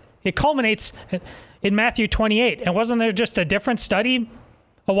it culminates in Matthew 28. And wasn't there just a different study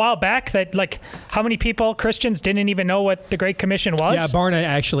a while back that, how many Christians didn't even know what the Great Commission was? Yeah, Barna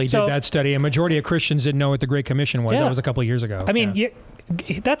actually did that study. A majority of Christians didn't know what the Great Commission was. Yeah. That was a couple of years ago. I mean,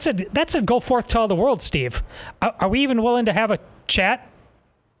 that's a go forth tell the world, Steve. Are we even willing to have a chat?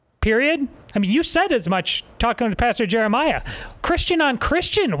 Period. I mean, you said as much talking to Pastor Jeremiah. Christian on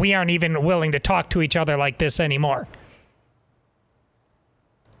Christian, we aren't even willing to talk to each other like this anymore.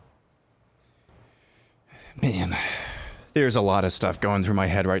 Man, there's a lot of stuff going through my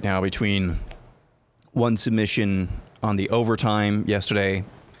head right now between one submission on the overtime yesterday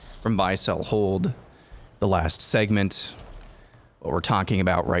from Buy, Sell, Hold, the last segment, what we're talking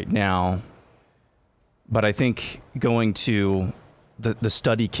about right now. But I think going to the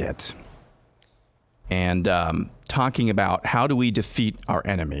study kit and talking about how do we defeat our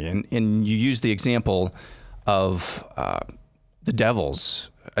enemy. And you use the example of the devil's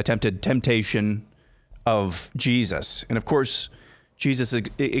attempted temptation of Jesus. And of course, Jesus'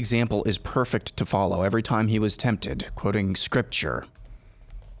 example is perfect to follow. Every time he was tempted, quoting scripture,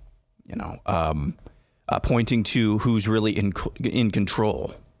 pointing to who's really in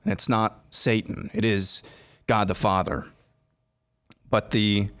control. And it's not Satan. It is God the Father. But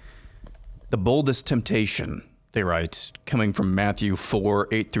the boldest temptation, they write, coming from Matthew 4,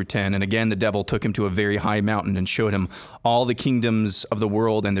 8 through 10. And again, the devil took him to a very high mountain and showed him all the kingdoms of the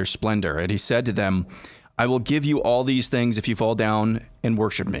world and their splendor. And he said to them, I will give you all these things if you fall down and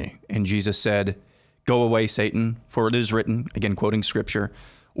worship me. And Jesus said, go away, Satan, for it is written, again quoting scripture,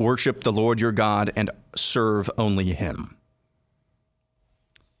 worship the Lord your God and serve only him.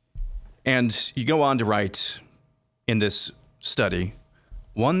 And you go on to write in this study,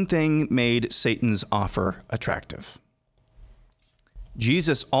 one thing made Satan's offer attractive.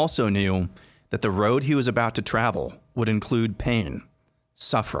 Jesus also knew that the road he was about to travel would include pain,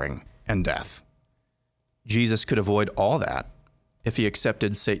 suffering, and death. Jesus could avoid all that if he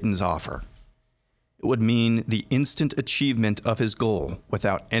accepted Satan's offer. It would mean the instant achievement of his goal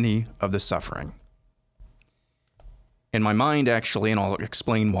without any of the suffering. And my mind actually, and I'll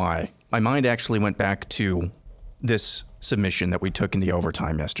explain why, my mind actually went back to this submission that we took in the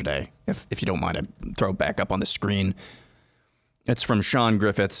overtime yesterday. If you don't mind, I throw it back up on the screen. It's from Sean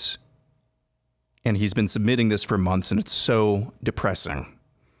Griffiths, and he's been submitting this for months, and it's so depressing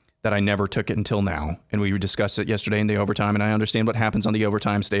that I never took it until now. And we discussed it yesterday in the overtime, and I understand what happens on the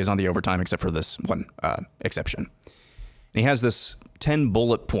overtime stays on the overtime, except for this one exception. And he has this 10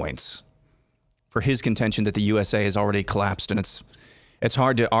 bullet points for his contention that the USA has already collapsed, and it's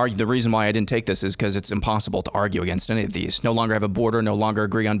hard to argue. The reason why I didn't take this is because it's impossible to argue against any of these. No longer have a border, no longer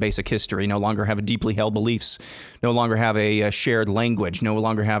agree on basic history, no longer have deeply held beliefs, no longer have a shared language, no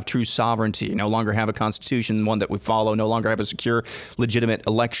longer have true sovereignty, no longer have a constitution, one that we follow, no longer have a secure, legitimate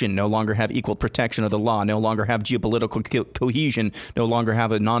election, no longer have equal protection of the law, no longer have geopolitical cohesion, no longer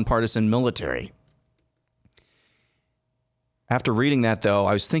have a nonpartisan military. After reading that, though,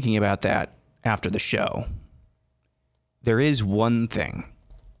 I was thinking about that after the show. There is one thing,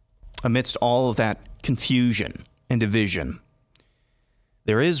 amidst all of that confusion and division,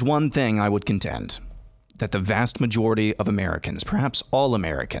 there is one thing I would contend that the vast majority of Americans, perhaps all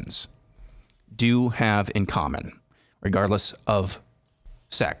Americans, do have in common, regardless of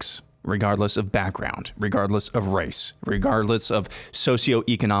sex, regardless of background, regardless of race, regardless of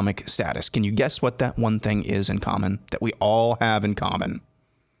socioeconomic status. Can you guess what that one thing is in common, that we all have in common?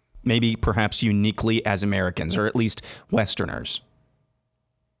 Maybe perhaps uniquely as Americans, or at least Westerners.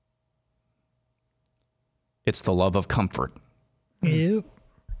 It's the love of comfort. Yep.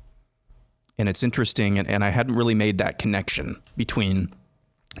 And it's interesting, and I hadn't really made that connection between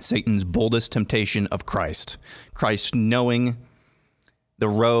Satan's boldest temptation of Christ knowing the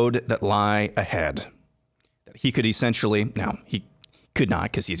road that lie ahead. That he could essentially, now he could not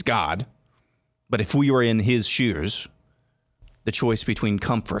because he's God, but if we were in his shoes, the choice between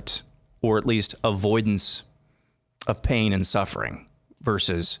comfort or at least avoidance of pain and suffering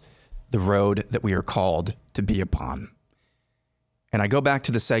versus the road that we are called to be upon. And I go back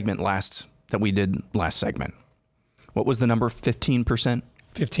to the segment that we did last segment. What was the number? 15%?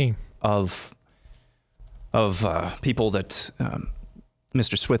 15 of people that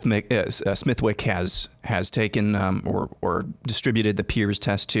Mr. Smithwick has taken or distributed the peers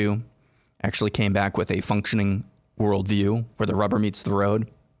test to actually came back with a functioning worldview where the rubber meets the road.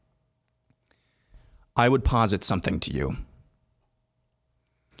 I would posit something to you,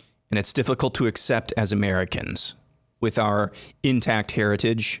 and it's difficult to accept as Americans with our intact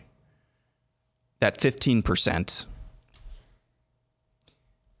heritage, that 15%,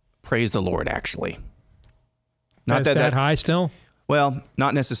 praise the Lord, actually. Not that high still? Well,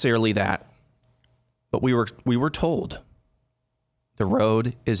 not necessarily that, but we were told the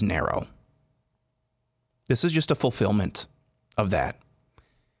road is narrow. This is just a fulfillment of that.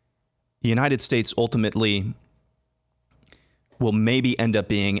 The United States ultimately will maybe end up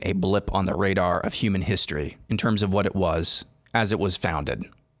being a blip on the radar of human history in terms of what it was as it was founded.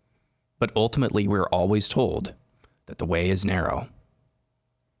 But ultimately, we're always told that the way is narrow.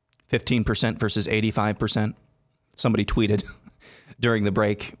 15% versus 85%. Somebody tweeted during the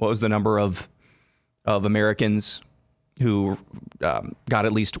break, what was the number of Americans who got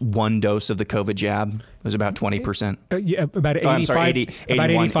at least one dose of the COVID jab? It was about 20%. Yeah, about 85%. I'm sorry,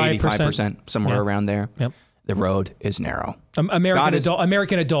 85%, somewhere around there. Yep. The road is narrow.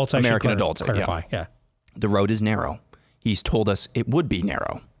 American adults, American adults, clarify. Yeah. The road is narrow. He's told us it would be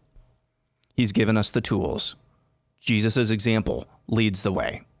narrow. He's given us the tools. Jesus' example leads the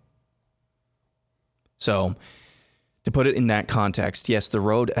way. So, to put it in that context, yes, the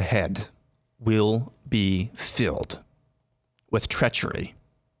road ahead will be filled with treachery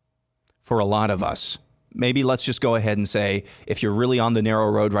for a lot of us. Maybe let's just go ahead and say, if you're really on the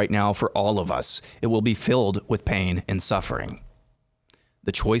narrow road right now, for all of us, it will be filled with pain and suffering.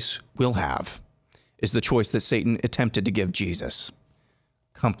 The choice we'll have is the choice that Satan attempted to give Jesus: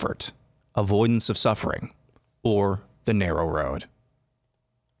 comfort, avoidance of suffering, or the narrow road.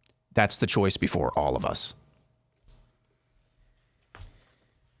 That's the choice before all of us.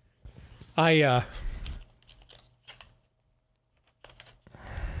 I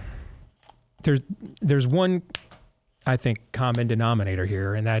there's one, I think, common denominator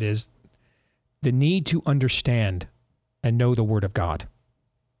here, and that is the need to understand and know the Word of God.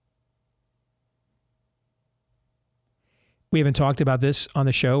 We haven't talked about this on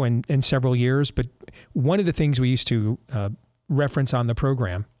the show in several years, but one of the things we used to reference on the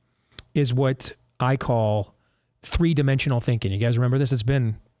program is what I call three-dimensional thinking. You guys remember this? It's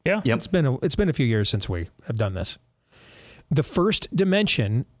been it's been a few years since we have done this. The first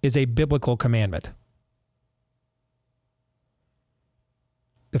dimension is a biblical commandment.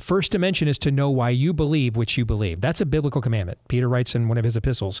 The first dimension is to know why you believe which you believe. That's a biblical commandment. Peter writes in one of his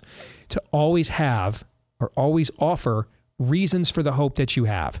epistles to always have or always offer reasons for the hope that you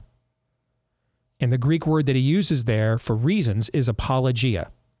have. And the Greek word that he uses there for reasons is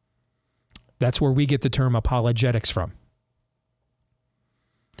apologia. That's where we get the term apologetics from.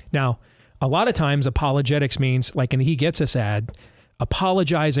 Now, a lot of times apologetics means, like in the He Gets Us ad,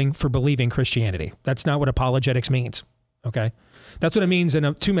 apologizing for believing Christianity. That's not what apologetics means, okay? That's what it means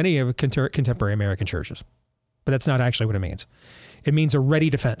in too many of contemporary American churches. But that's not actually what it means. It means a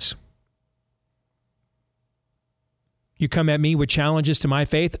ready defense. You come at me with challenges to my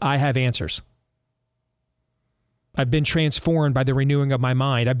faith, I have answers. I've been transformed by the renewing of my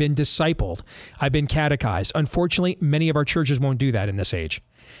mind. I've been discipled. I've been catechized. Unfortunately, many of our churches won't do that in this age.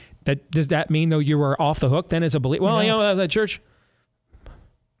 Does that mean, though, you are off the hook then as a believer? Well, no. That church?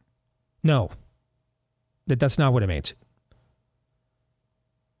 No. That's not what it means.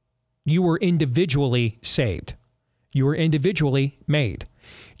 You were individually saved. You were individually made.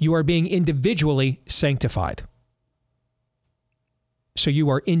 You are being individually sanctified. So you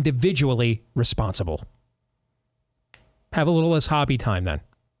are individually responsible. Have a little less hobby time then.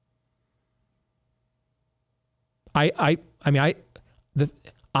 I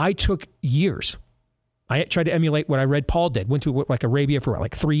took years. I tried to emulate what I read Paul did. Went to like Arabia for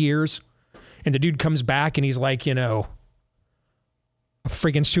like 3 years. And the dude comes back and he's like, a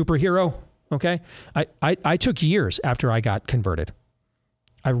friggin' superhero. Okay. I took years after I got converted.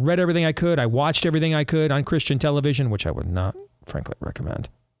 I read everything I could. I watched everything I could on Christian television, which I would not frankly recommend,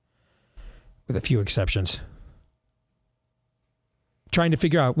 with a few exceptions. Trying to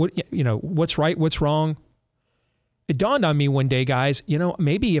figure out what's right, what's wrong. It dawned on me one day, guys,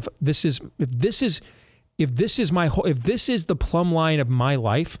 maybe if this is the plumb line of my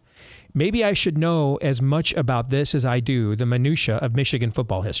life, maybe I should know as much about this as I do the minutia of Michigan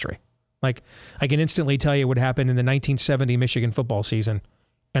football history. Like, I can instantly tell you what happened in the 1970 Michigan football season,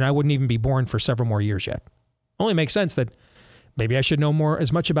 and I wouldn't even be born for several more years yet. Only makes sense that maybe I should know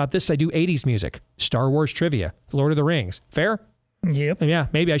as much about this as I do 80s music, Star Wars trivia, Lord of the Rings. Fair? Yep. And yeah,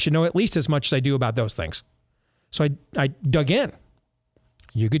 maybe I should know at least as much as I do about those things. So I dug in.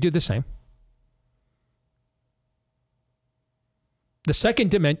 You could do the same. The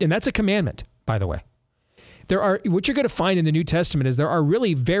second dimension, and that's a commandment, by the way. What you're going to find in the New Testament is there are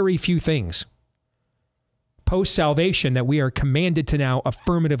really very few things post-salvation that we are commanded to now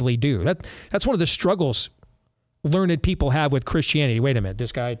affirmatively do. That's one of the struggles learned people have with Christianity. Wait a minute,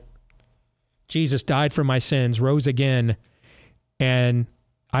 this guy, Jesus died for my sins, rose again, and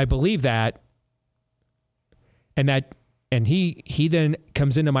I believe that, and he then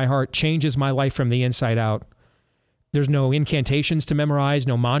comes into my heart, changes my life from the inside out. There's no incantations to memorize,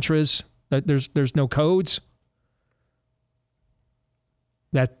 no mantras. There's no codes.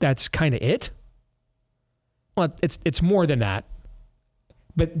 That's kind of it. Well, it's more than that.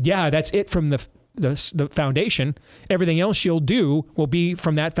 But yeah, that's it from the foundation. Everything else you'll do will be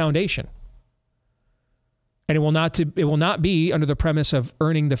from that foundation. And it will not be under the premise of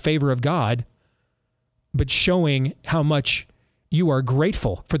earning the favor of God, but showing how much you are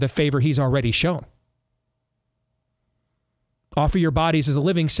grateful for the favor he's already shown. Offer your bodies as a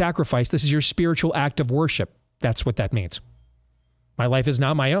living sacrifice. This is your spiritual act of worship. That's what that means. My life is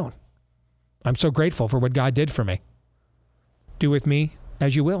not my own. I'm so grateful for what God did for me. Do with me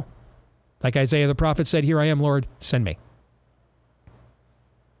as you will. Like Isaiah the prophet said, "Here I am, Lord, send me."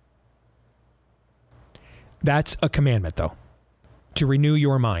 That's a commandment, though, to renew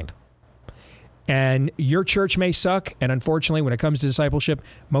your mind. And your church may suck, and unfortunately, when it comes to discipleship,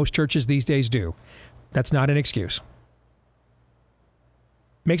 most churches these days do. That's not an excuse.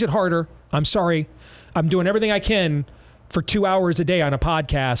 Makes it harder. I'm sorry. I'm doing everything I can for 2 hours a day on a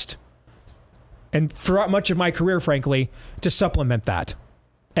podcast, and throughout much of my career, frankly, to supplement that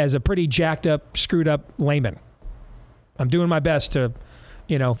as a pretty jacked up, screwed up layman. I'm doing my best to,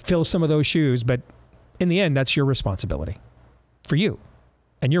 fill some of those shoes, but in the end, that's your responsibility for you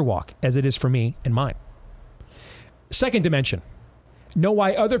and your walk, as it is for me and mine. Second dimension, know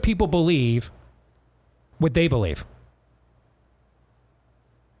why other people believe what they believe.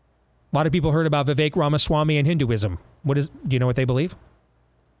 A lot of people heard about Vivek Ramaswamy and Hinduism. Do you know what they believe?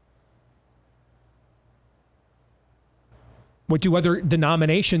 What do other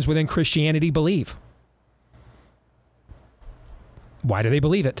denominations within Christianity believe? Why do they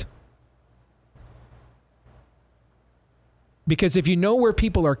believe it? Because if you know where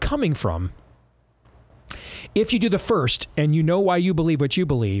people are coming from, if you do the first and you know why you believe what you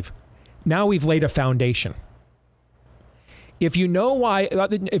believe, now we've laid a foundation. If you know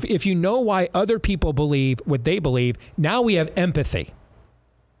why other people believe what they believe, now we have empathy.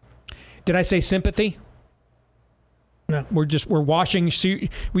 Did I say sympathy? No. We just wash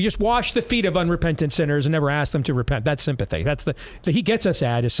the feet of unrepentant sinners and never ask them to repent. That's sympathy. That's the he gets us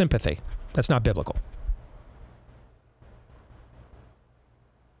at is sympathy. That's not biblical.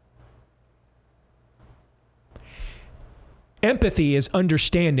 Empathy is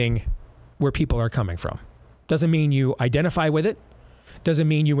understanding where people are coming from. Doesn't mean you identify with it. Doesn't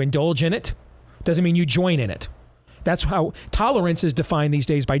mean you indulge in it. Doesn't mean you join in it. That's how tolerance is defined these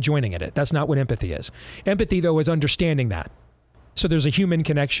days, by joining in it. That's not what empathy is. Empathy, though, is understanding that. So there's a human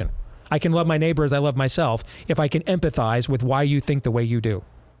connection. I can love my neighbor as I love myself if I can empathize with why you think the way you do.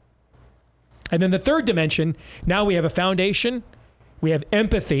 And then the third dimension, now we have a foundation. We have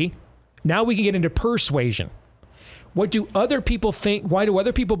empathy. Now we can get into persuasion. What do other people think? Why do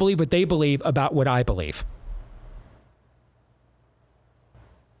other people believe what they believe about what I believe?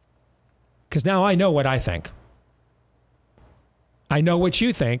 Because now I know what I think. I know what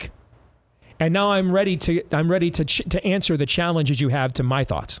you think. And now I'm ready to answer the challenges you have to my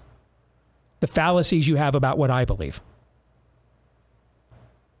thoughts, the fallacies you have about what I believe.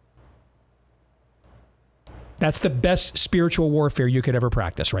 That's the best spiritual warfare you could ever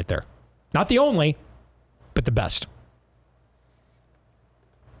practice right there. Not the only, but the best.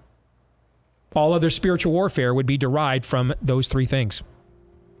 All other spiritual warfare would be derived from those three things.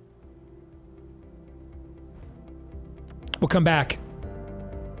 We'll come back.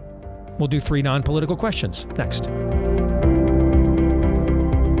 We'll do 3 non-political questions next.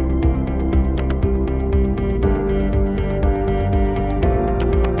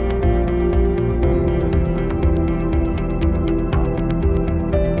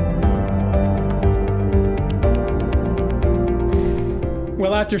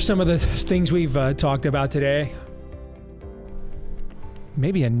 Well, after some of the things we've talked about today,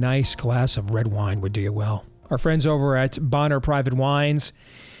 maybe a nice glass of red wine would do you well. Our friends over at Bonner Private Wines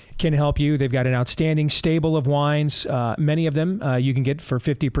can help you. They've got an outstanding stable of wines. Many of them you can get for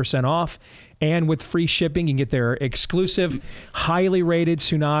 50% off. And with free shipping, you can get their exclusive, highly rated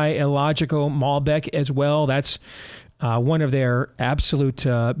Sunai Illogico Malbec as well. That's one of their absolute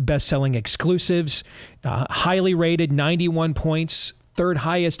best-selling exclusives. Highly rated, 91 points. Third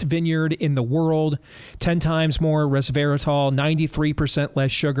highest vineyard in the world, 10 times more resveratrol, 93%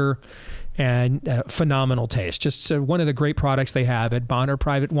 less sugar, and phenomenal taste. Just one of the great products they have at Bonner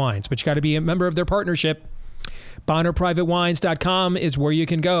Private Wines. But you got to be a member of their partnership. BonnerPrivateWines.com is where you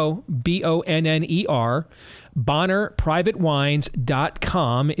can go. BONNER.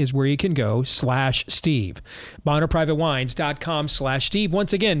 BonnerPrivateWines.com is where you can go /Steve. BonnerPrivateWines.com /Steve.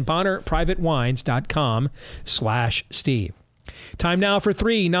 Once again, BonnerPrivateWines.com /Steve. Time now for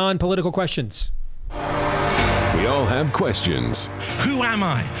 3 non-political questions. We all have questions. Who am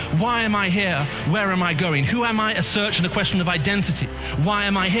I? Why am I here? Where am I going? Who am I? A search and a question of identity. Why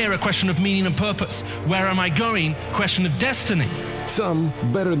am I here? A question of meaning and purpose. Where am I going? Question of destiny. Some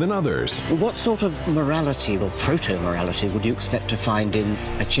better than others. What sort of morality or proto-morality would you expect to find in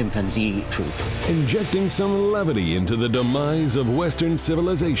a chimpanzee troop? Injecting some levity into the demise of Western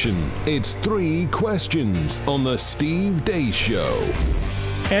civilization. It's 3 questions on the Steve Deace Show.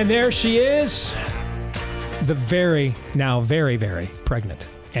 And there she is. The very pregnant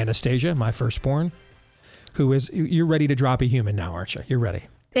Anastasia, my firstborn, you're ready to drop a human now, aren't you? You're ready.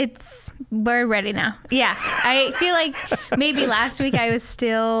 We're ready now. Yeah. I feel like maybe last week I was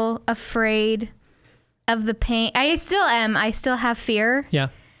still afraid of the pain. I still am. I still have fear. Yeah.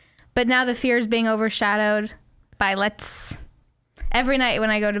 But now the fear is being overshadowed by every night when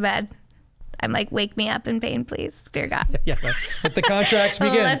I go to bed, I'm like, wake me up in pain, please, dear God. Yeah, let the contracts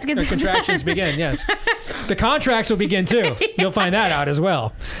begin. Let's get the contractions begin, yes. The contracts will begin too. Yeah. You'll find that out as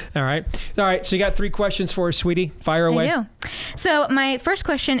well. All right. So you got 3 questions for us, sweetie. Fire away. I do. So my first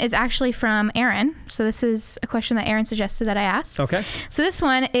question is actually from Aaron. So this is a question that Aaron suggested that I ask. Okay. So this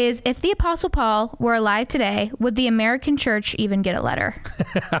one is, if the Apostle Paul were alive today, would the American church even get a letter?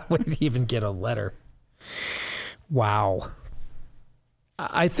 Would it even get a letter? Wow.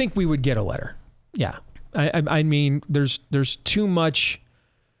 I think we would get a letter. Yeah. I mean, there's too much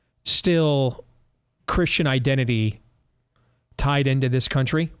still Christian identity tied into this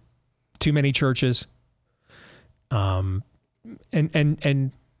country too many churches,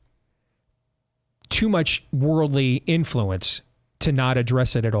 and too much worldly influence to not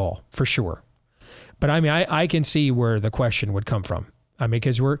address it at all, for sure. But I mean, I can see where the question would come from. I mean,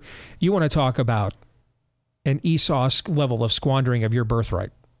 because you want to talk about an Esau level of squandering of your birthright.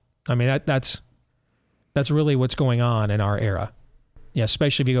 I mean, that's really what's going on in our era. Yeah,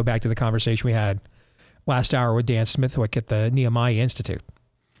 especially if you go back to the conversation we had last hour with Dan Smithwick at the Nehemiah Institute.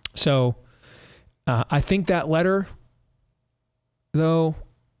 So I think that letter, though,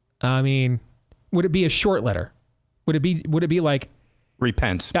 I mean, would it be a short letter? Would it be like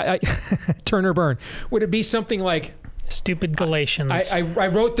repent, turn or burn? Would it be something like stupid Galatians? I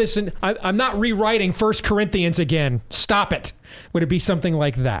wrote this and I'm not rewriting 1 Corinthians again. Stop it. Would it be something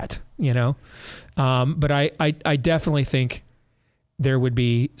like that? You know, but I definitely think there would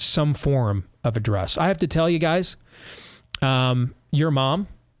be some form of address. I have to tell you guys, your mom,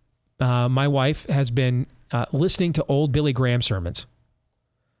 my wife, has been listening to old Billy Graham sermons.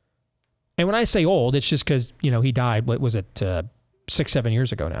 And when I say old, it's just because, you know, he died, what was it, 6-7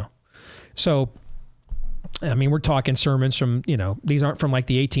 years ago now. So, I mean, we're talking sermons from, you know, these aren't from like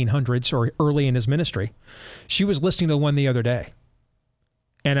the 1800s or early in his ministry. She was listening to one the other day.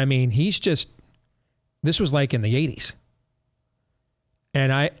 And I mean, this was like in the 80s.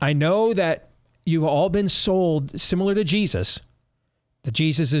 And I know that you've all been sold similar to Jesus, that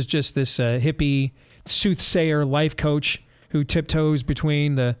Jesus is just this hippie, soothsayer life coach who tiptoes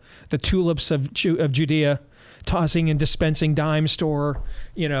between the tulips of Judea, tossing and dispensing dime store,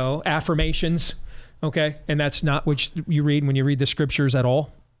 you know, affirmations. Okay. And that's not what you read when you read the scriptures at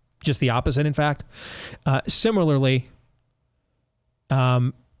all. Just the opposite, in fact. Similarly,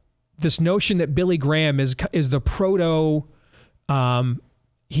 this notion that Billy Graham is the proto,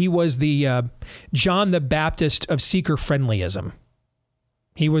 he was the John the Baptist of seeker-friendlyism.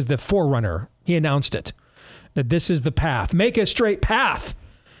 He was the forerunner. He announced it, that this is the path. Make a straight path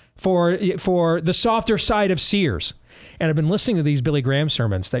for the softer side of seers. And I've been listening to these Billy Graham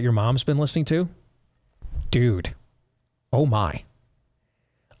sermons that your mom's been listening to. Dude, oh my.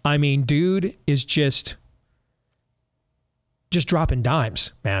 I mean, dude is just dropping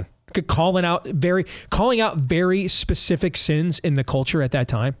dimes, man. Calling out very specific sins in the culture at that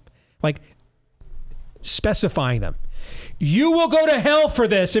time, like specifying them. You will go to hell for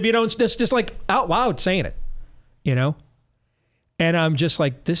this if you don't, just like out loud saying it, you know? And I'm just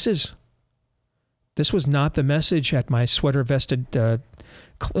like, this was not the message at my sweater vested, megachurch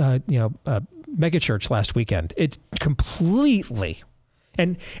last weekend. It's completely,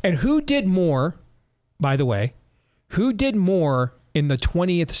 and who did more, by the way, who did more in the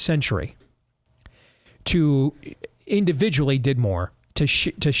 20th century to individually did more to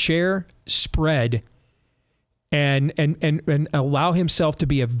share, spread, and allow himself to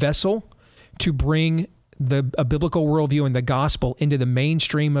be a vessel to bring a biblical worldview and the gospel into the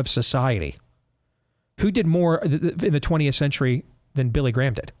mainstream of society? Who did more in the 20th century than Billy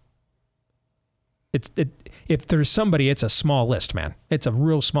Graham did? If there's somebody, it's a small list, man. It's a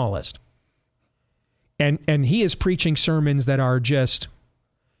real small list. And he is preaching sermons that are just,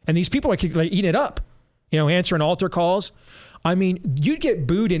 and these people are like eating it up, you know, answering altar calls. I mean, you'd get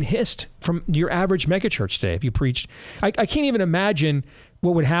booed and hissed from your average megachurch today if you preached. I can't even imagine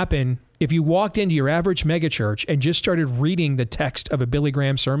what would happen if you walked into your average megachurch and just started reading the text of a Billy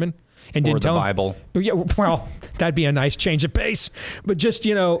Graham sermon and didn't tell the Bible. Yeah, well, that'd be a nice change of pace. But just,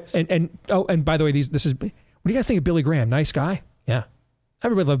 you know, and by the way, what do you guys think of Billy Graham? Nice guy? Yeah.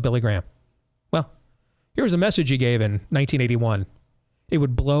 Everybody loved Billy Graham. Well, here was a message he gave in 1981. It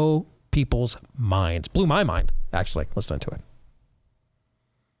would blow people's minds. Blew my mind, actually, listening to it.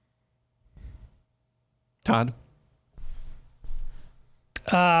 Todd?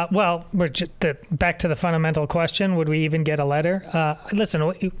 Well, we're just back to the fundamental question. Would we even get a letter?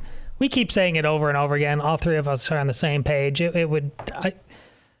 Listen, we keep saying it over and over again. All three of us are on the same page.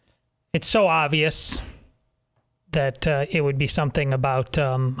 It's so obvious that it would be something about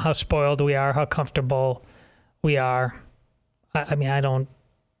how spoiled we are, how comfortable we are. I mean,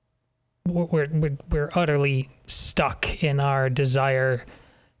 we're utterly stuck in our desire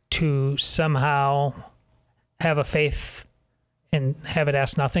to somehow have a faith and have it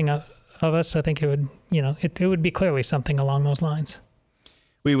ask nothing of us. I think it would, you know, it would be clearly something along those lines.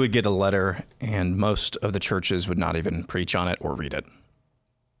 We would get a letter, and most of the churches would not even preach on it or read it.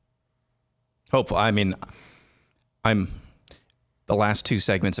 Hopefully, I mean, the last two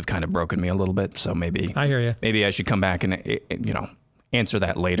segments have kind of broken me a little bit, so maybe I hear you. Maybe I should come back and, you know, answer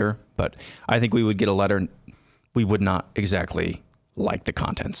that later. But I think we would get a letter. We would not exactly like the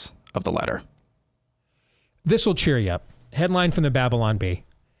contents of the letter. This will cheer you up. Headline from the Babylon Bee.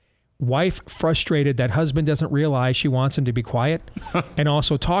 Wife frustrated that husband doesn't realize she wants him to be quiet and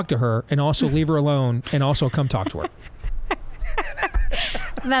also talk to her and also leave her alone and also come talk to her.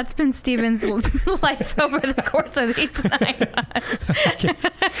 That's been Stephen's life over the course of these 9 months.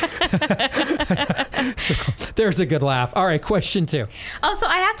 So, there's a good laugh. All right, question 2. Also,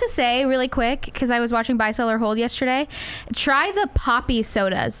 I have to say really quick, because I was watching Buy, Sell, or Hold yesterday, try the poppy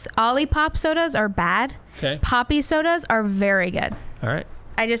sodas. Olipop sodas are bad. Okay. Poppy sodas are very good. All right.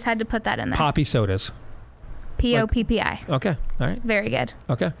 I just had to put that in there. Poppy sodas. Poppi. Okay. All right. Very good.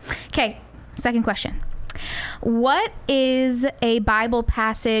 Okay. Okay. Second question. What is a Bible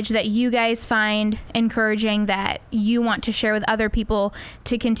passage that you guys find encouraging that you want to share with other people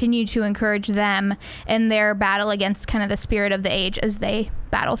to continue to encourage them in their battle against kind of the spirit of the age as they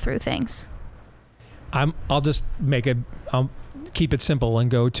battle through things? I'll keep it simple and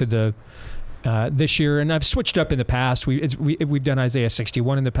go to the this year, and I've switched up in the past. We've done Isaiah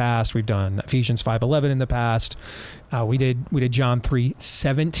 61 in the past. We've done Ephesians 5:11 in the past. We did John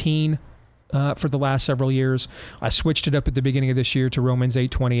 3:17 for the last several years. I switched it up at the beginning of this year to Romans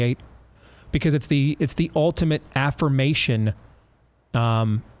 8:28 because it's the ultimate affirmation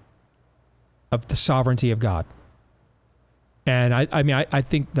of the sovereignty of God. And I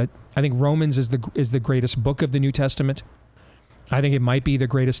think Romans is the greatest book of the New Testament. I think it might be the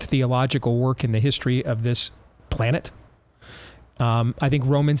greatest theological work in the history of this planet. I think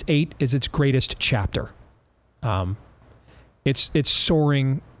Romans 8 is its greatest chapter. It's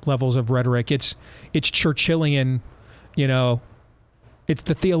soaring levels of rhetoric. It's Churchillian, it's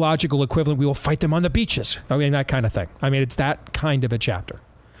the theological equivalent. We will fight them on the beaches. I mean, that kind of thing. I mean, it's that kind of a chapter.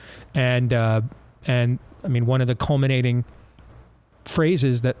 And I mean, one of the culminating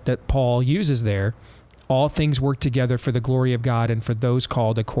phrases that Paul uses there, all things work together for the glory of God and for those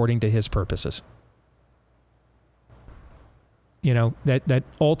called according to his purposes. That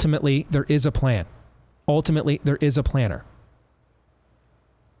ultimately there is a plan. Ultimately, there is a planner.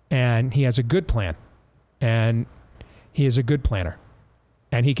 And he has a good plan. And he is a good planner.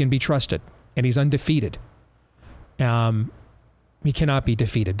 And he can be trusted. And he's undefeated. He cannot be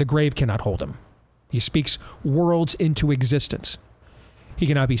defeated. The grave cannot hold him. He speaks worlds into existence. He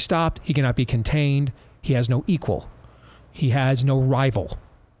cannot be stopped. He cannot be contained. He has no equal. He has no rival.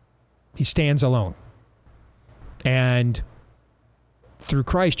 He stands alone. And through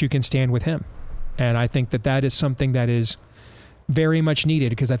Christ, you can stand with him. And I think that is something that is very much needed,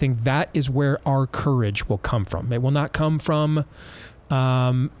 because I think that is where our courage will come from. It will not come from,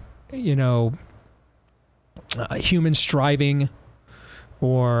 human striving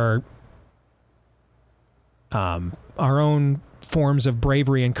or our own forms of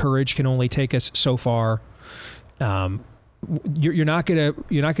bravery and courage can only take us so far. You're not gonna.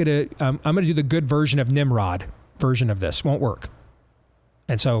 I'm gonna do the good version of Nimrod version of this. Won't work.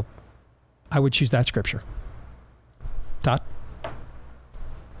 And so, I would choose that scripture. Todd?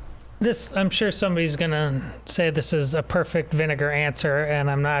 I'm sure somebody's gonna say this is a perfect vinegar answer,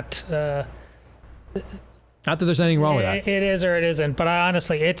 and I'm not. Not that there's anything wrong with that. It is or it isn't, but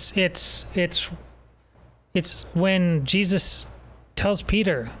honestly, it's when Jesus tells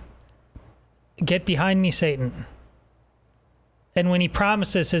Peter, "Get behind me, Satan." And when he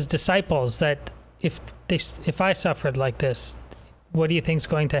promises his disciples that if I suffered like this, what do you think is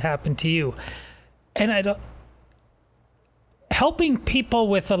going to happen to you? And helping people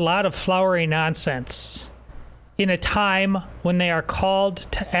with a lot of flowery nonsense in a time when they are called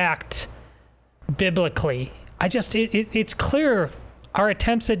to act biblically. It's clear our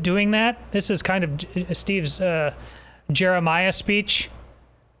attempts at doing that. This is kind of Steve's Jeremiah speech.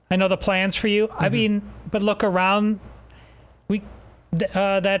 I know the plans for you. Mm-hmm. I mean, but look around.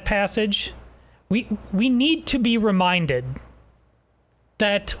 That passage. We need to be reminded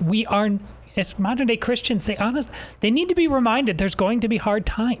that we are, as modern day Christians, they need to be reminded there's going to be hard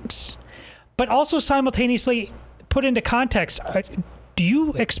times, but also simultaneously put into context. Do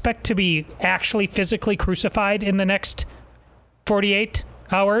you expect to be actually physically crucified in the next 48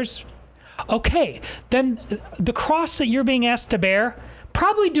 hours? Okay, then the cross that you're being asked to bear,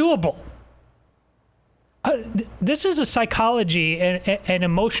 probably doable. This is a psychology and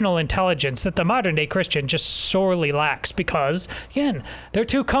emotional intelligence that the modern day Christian just sorely lacks because, again, they're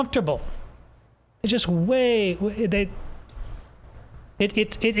too comfortable. It's just it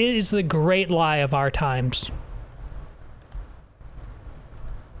is the great lie of our times.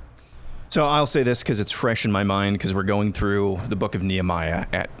 So I'll say this because it's fresh in my mind, because we're going through the book of Nehemiah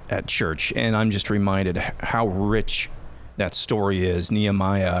at church, and I'm just reminded how rich that story is.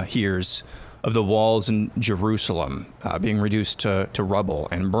 Nehemiah hears of the walls in Jerusalem being reduced to rubble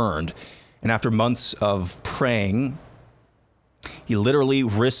and burned. And after months of praying He literally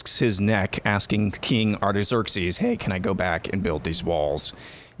risks his neck asking King Artaxerxes, hey, can I go back and build these walls?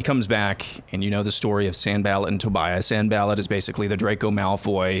 He comes back, and you know the story of Sanballat and Tobiah. Sanballat is basically the Draco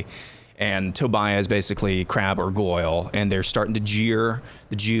Malfoy, and Tobiah is basically Crabbe or Goyle, and they're starting to jeer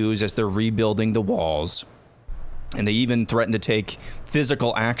the Jews as they're rebuilding the walls. And they even threaten to take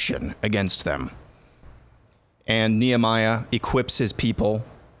physical action against them. And Nehemiah equips his people,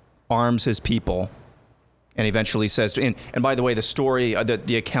 arms his people, and eventually says to, and by the way, the story,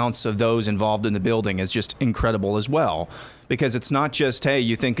 the accounts of those involved in the building is just incredible as well. Because it's not just, hey,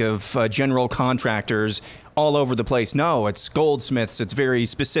 you think of general contractors all over the place. No, it's goldsmiths. It's very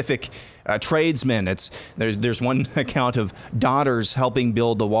specific tradesmen. There's one account of daughters helping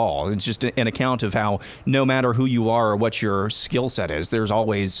build the wall. It's just an account of how no matter who you are or what your skill set is, there's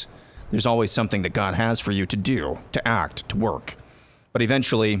always something that God has for you to do, to act, to work. But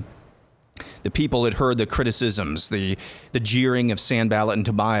eventually, the people had heard the criticisms, the jeering of Sanballat and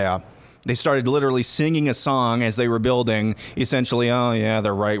Tobiah. They started literally singing a song as they were building, essentially, oh yeah,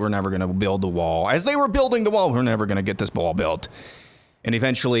 they're right, we're never going to build the wall. As they were building the wall, we're never going to get this wall built. And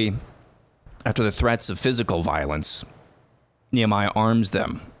eventually, after the threats of physical violence, Nehemiah arms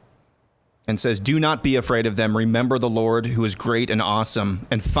them and says, do not be afraid of them. Remember the Lord who is great and awesome,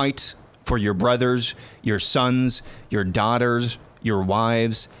 and fight for your brothers, your sons, your daughters, your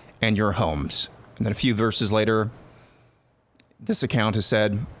wives, and your homes. And then a few verses later, this account is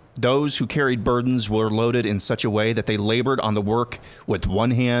said, those who carried burdens were loaded in such a way that they labored on the work with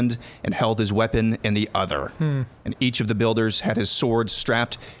one hand and held his weapon in the other. And each of the builders had his sword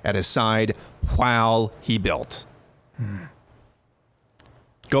strapped at his side while he built.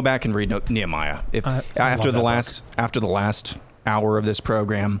 Go back and read Nehemiah. After the last hour of this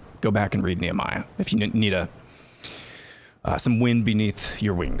program, go back and read Nehemiah if you need some wind beneath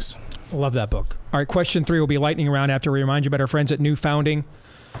your wings. Love that book. All right, question 3 will be lightning round after we remind you about our friends at New Founding.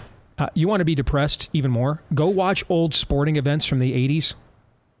 You want to be depressed even more? Go watch old sporting events from the 80s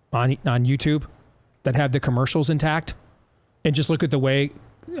on YouTube that have the commercials intact, and just look at the way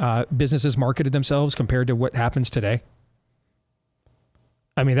businesses marketed themselves compared to what happens today.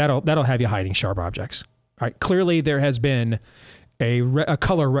 I mean, that'll have you hiding sharp objects. All right, clearly there has been a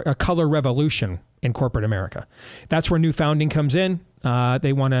color revolution in corporate America. That's where New Founding comes in.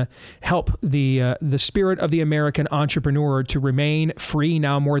 They want to help the spirit of the American entrepreneur to remain free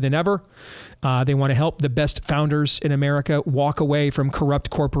now more than ever. They want to help the best founders in America walk away from corrupt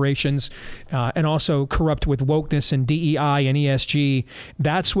corporations and also corrupt with wokeness and DEI and ESG.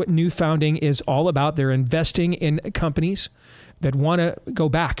 That's what New Founding is all about. They're investing in companies that want to go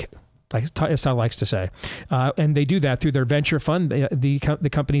back, like Tyler likes to say. And they do that through their venture fund. The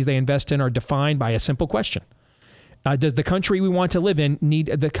companies they invest in are defined by a simple question. Does the country we want to live in need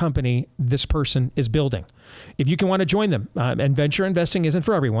the company this person is building? If you can want to join them, and venture investing isn't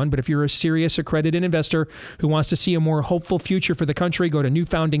for everyone, but if you're a serious accredited investor who wants to see a more hopeful future for the country, go to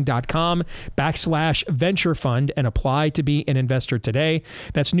newfounding.com/venture fund and apply to be an investor today.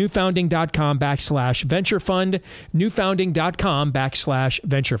 That's newfounding.com/venture fund,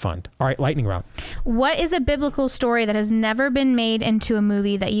 newfounding.com/venture fund. All right, lightning round. What is a biblical story that has never been made into a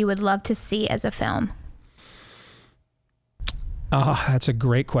movie that you would love to see as a film? Oh, that's a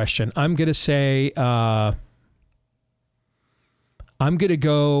great question. I'm going to say, I'm going to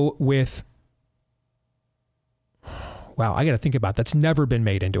go with, wow, I got to think about that's never been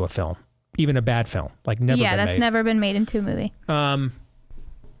made into a film, even a bad film, like never been made. Yeah, that's never been made into a movie.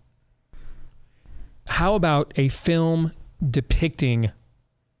 How about a film depicting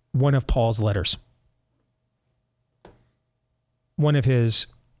one of Paul's letters? One of his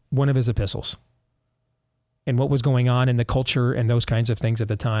epistles. And what was going on in the culture and those kinds of things at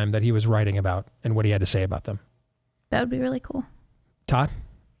the time that he was writing about and what he had to say about them. That would be really cool. Todd?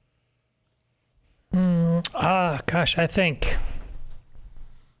 Gosh, I think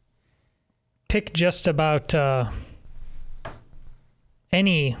pick just about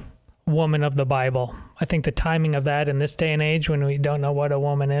any woman of the Bible. I think the timing of that in this day and age when we don't know what a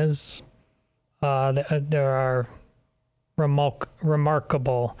woman is, there are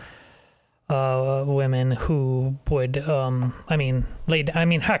remarkable women who would,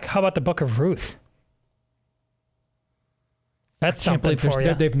 heck, how about the Book of Ruth? That's something for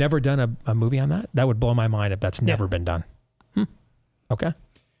you. They've never done a movie on that? That would blow my mind if that's never been done. Okay.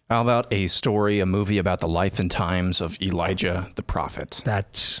 How about a movie about the life and times of Elijah the prophet?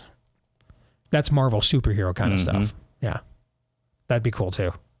 That's Marvel superhero kind of stuff. Yeah. That'd be cool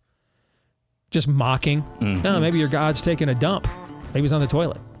too. Just mocking. No, maybe your God's taking a dump. Maybe he's on the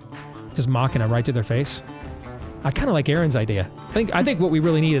toilet. Just mocking them right to their face. I kind of like Aaron's idea. I think what we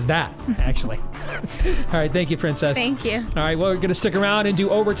really need is that, actually. All right, thank you, Princess. Thank you. All right, well, we're going to stick around and do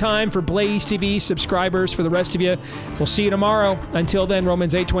overtime for Blaze TV subscribers. For the rest of you, we'll see you tomorrow. Until then,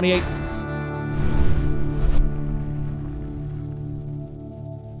 Romans 8:28.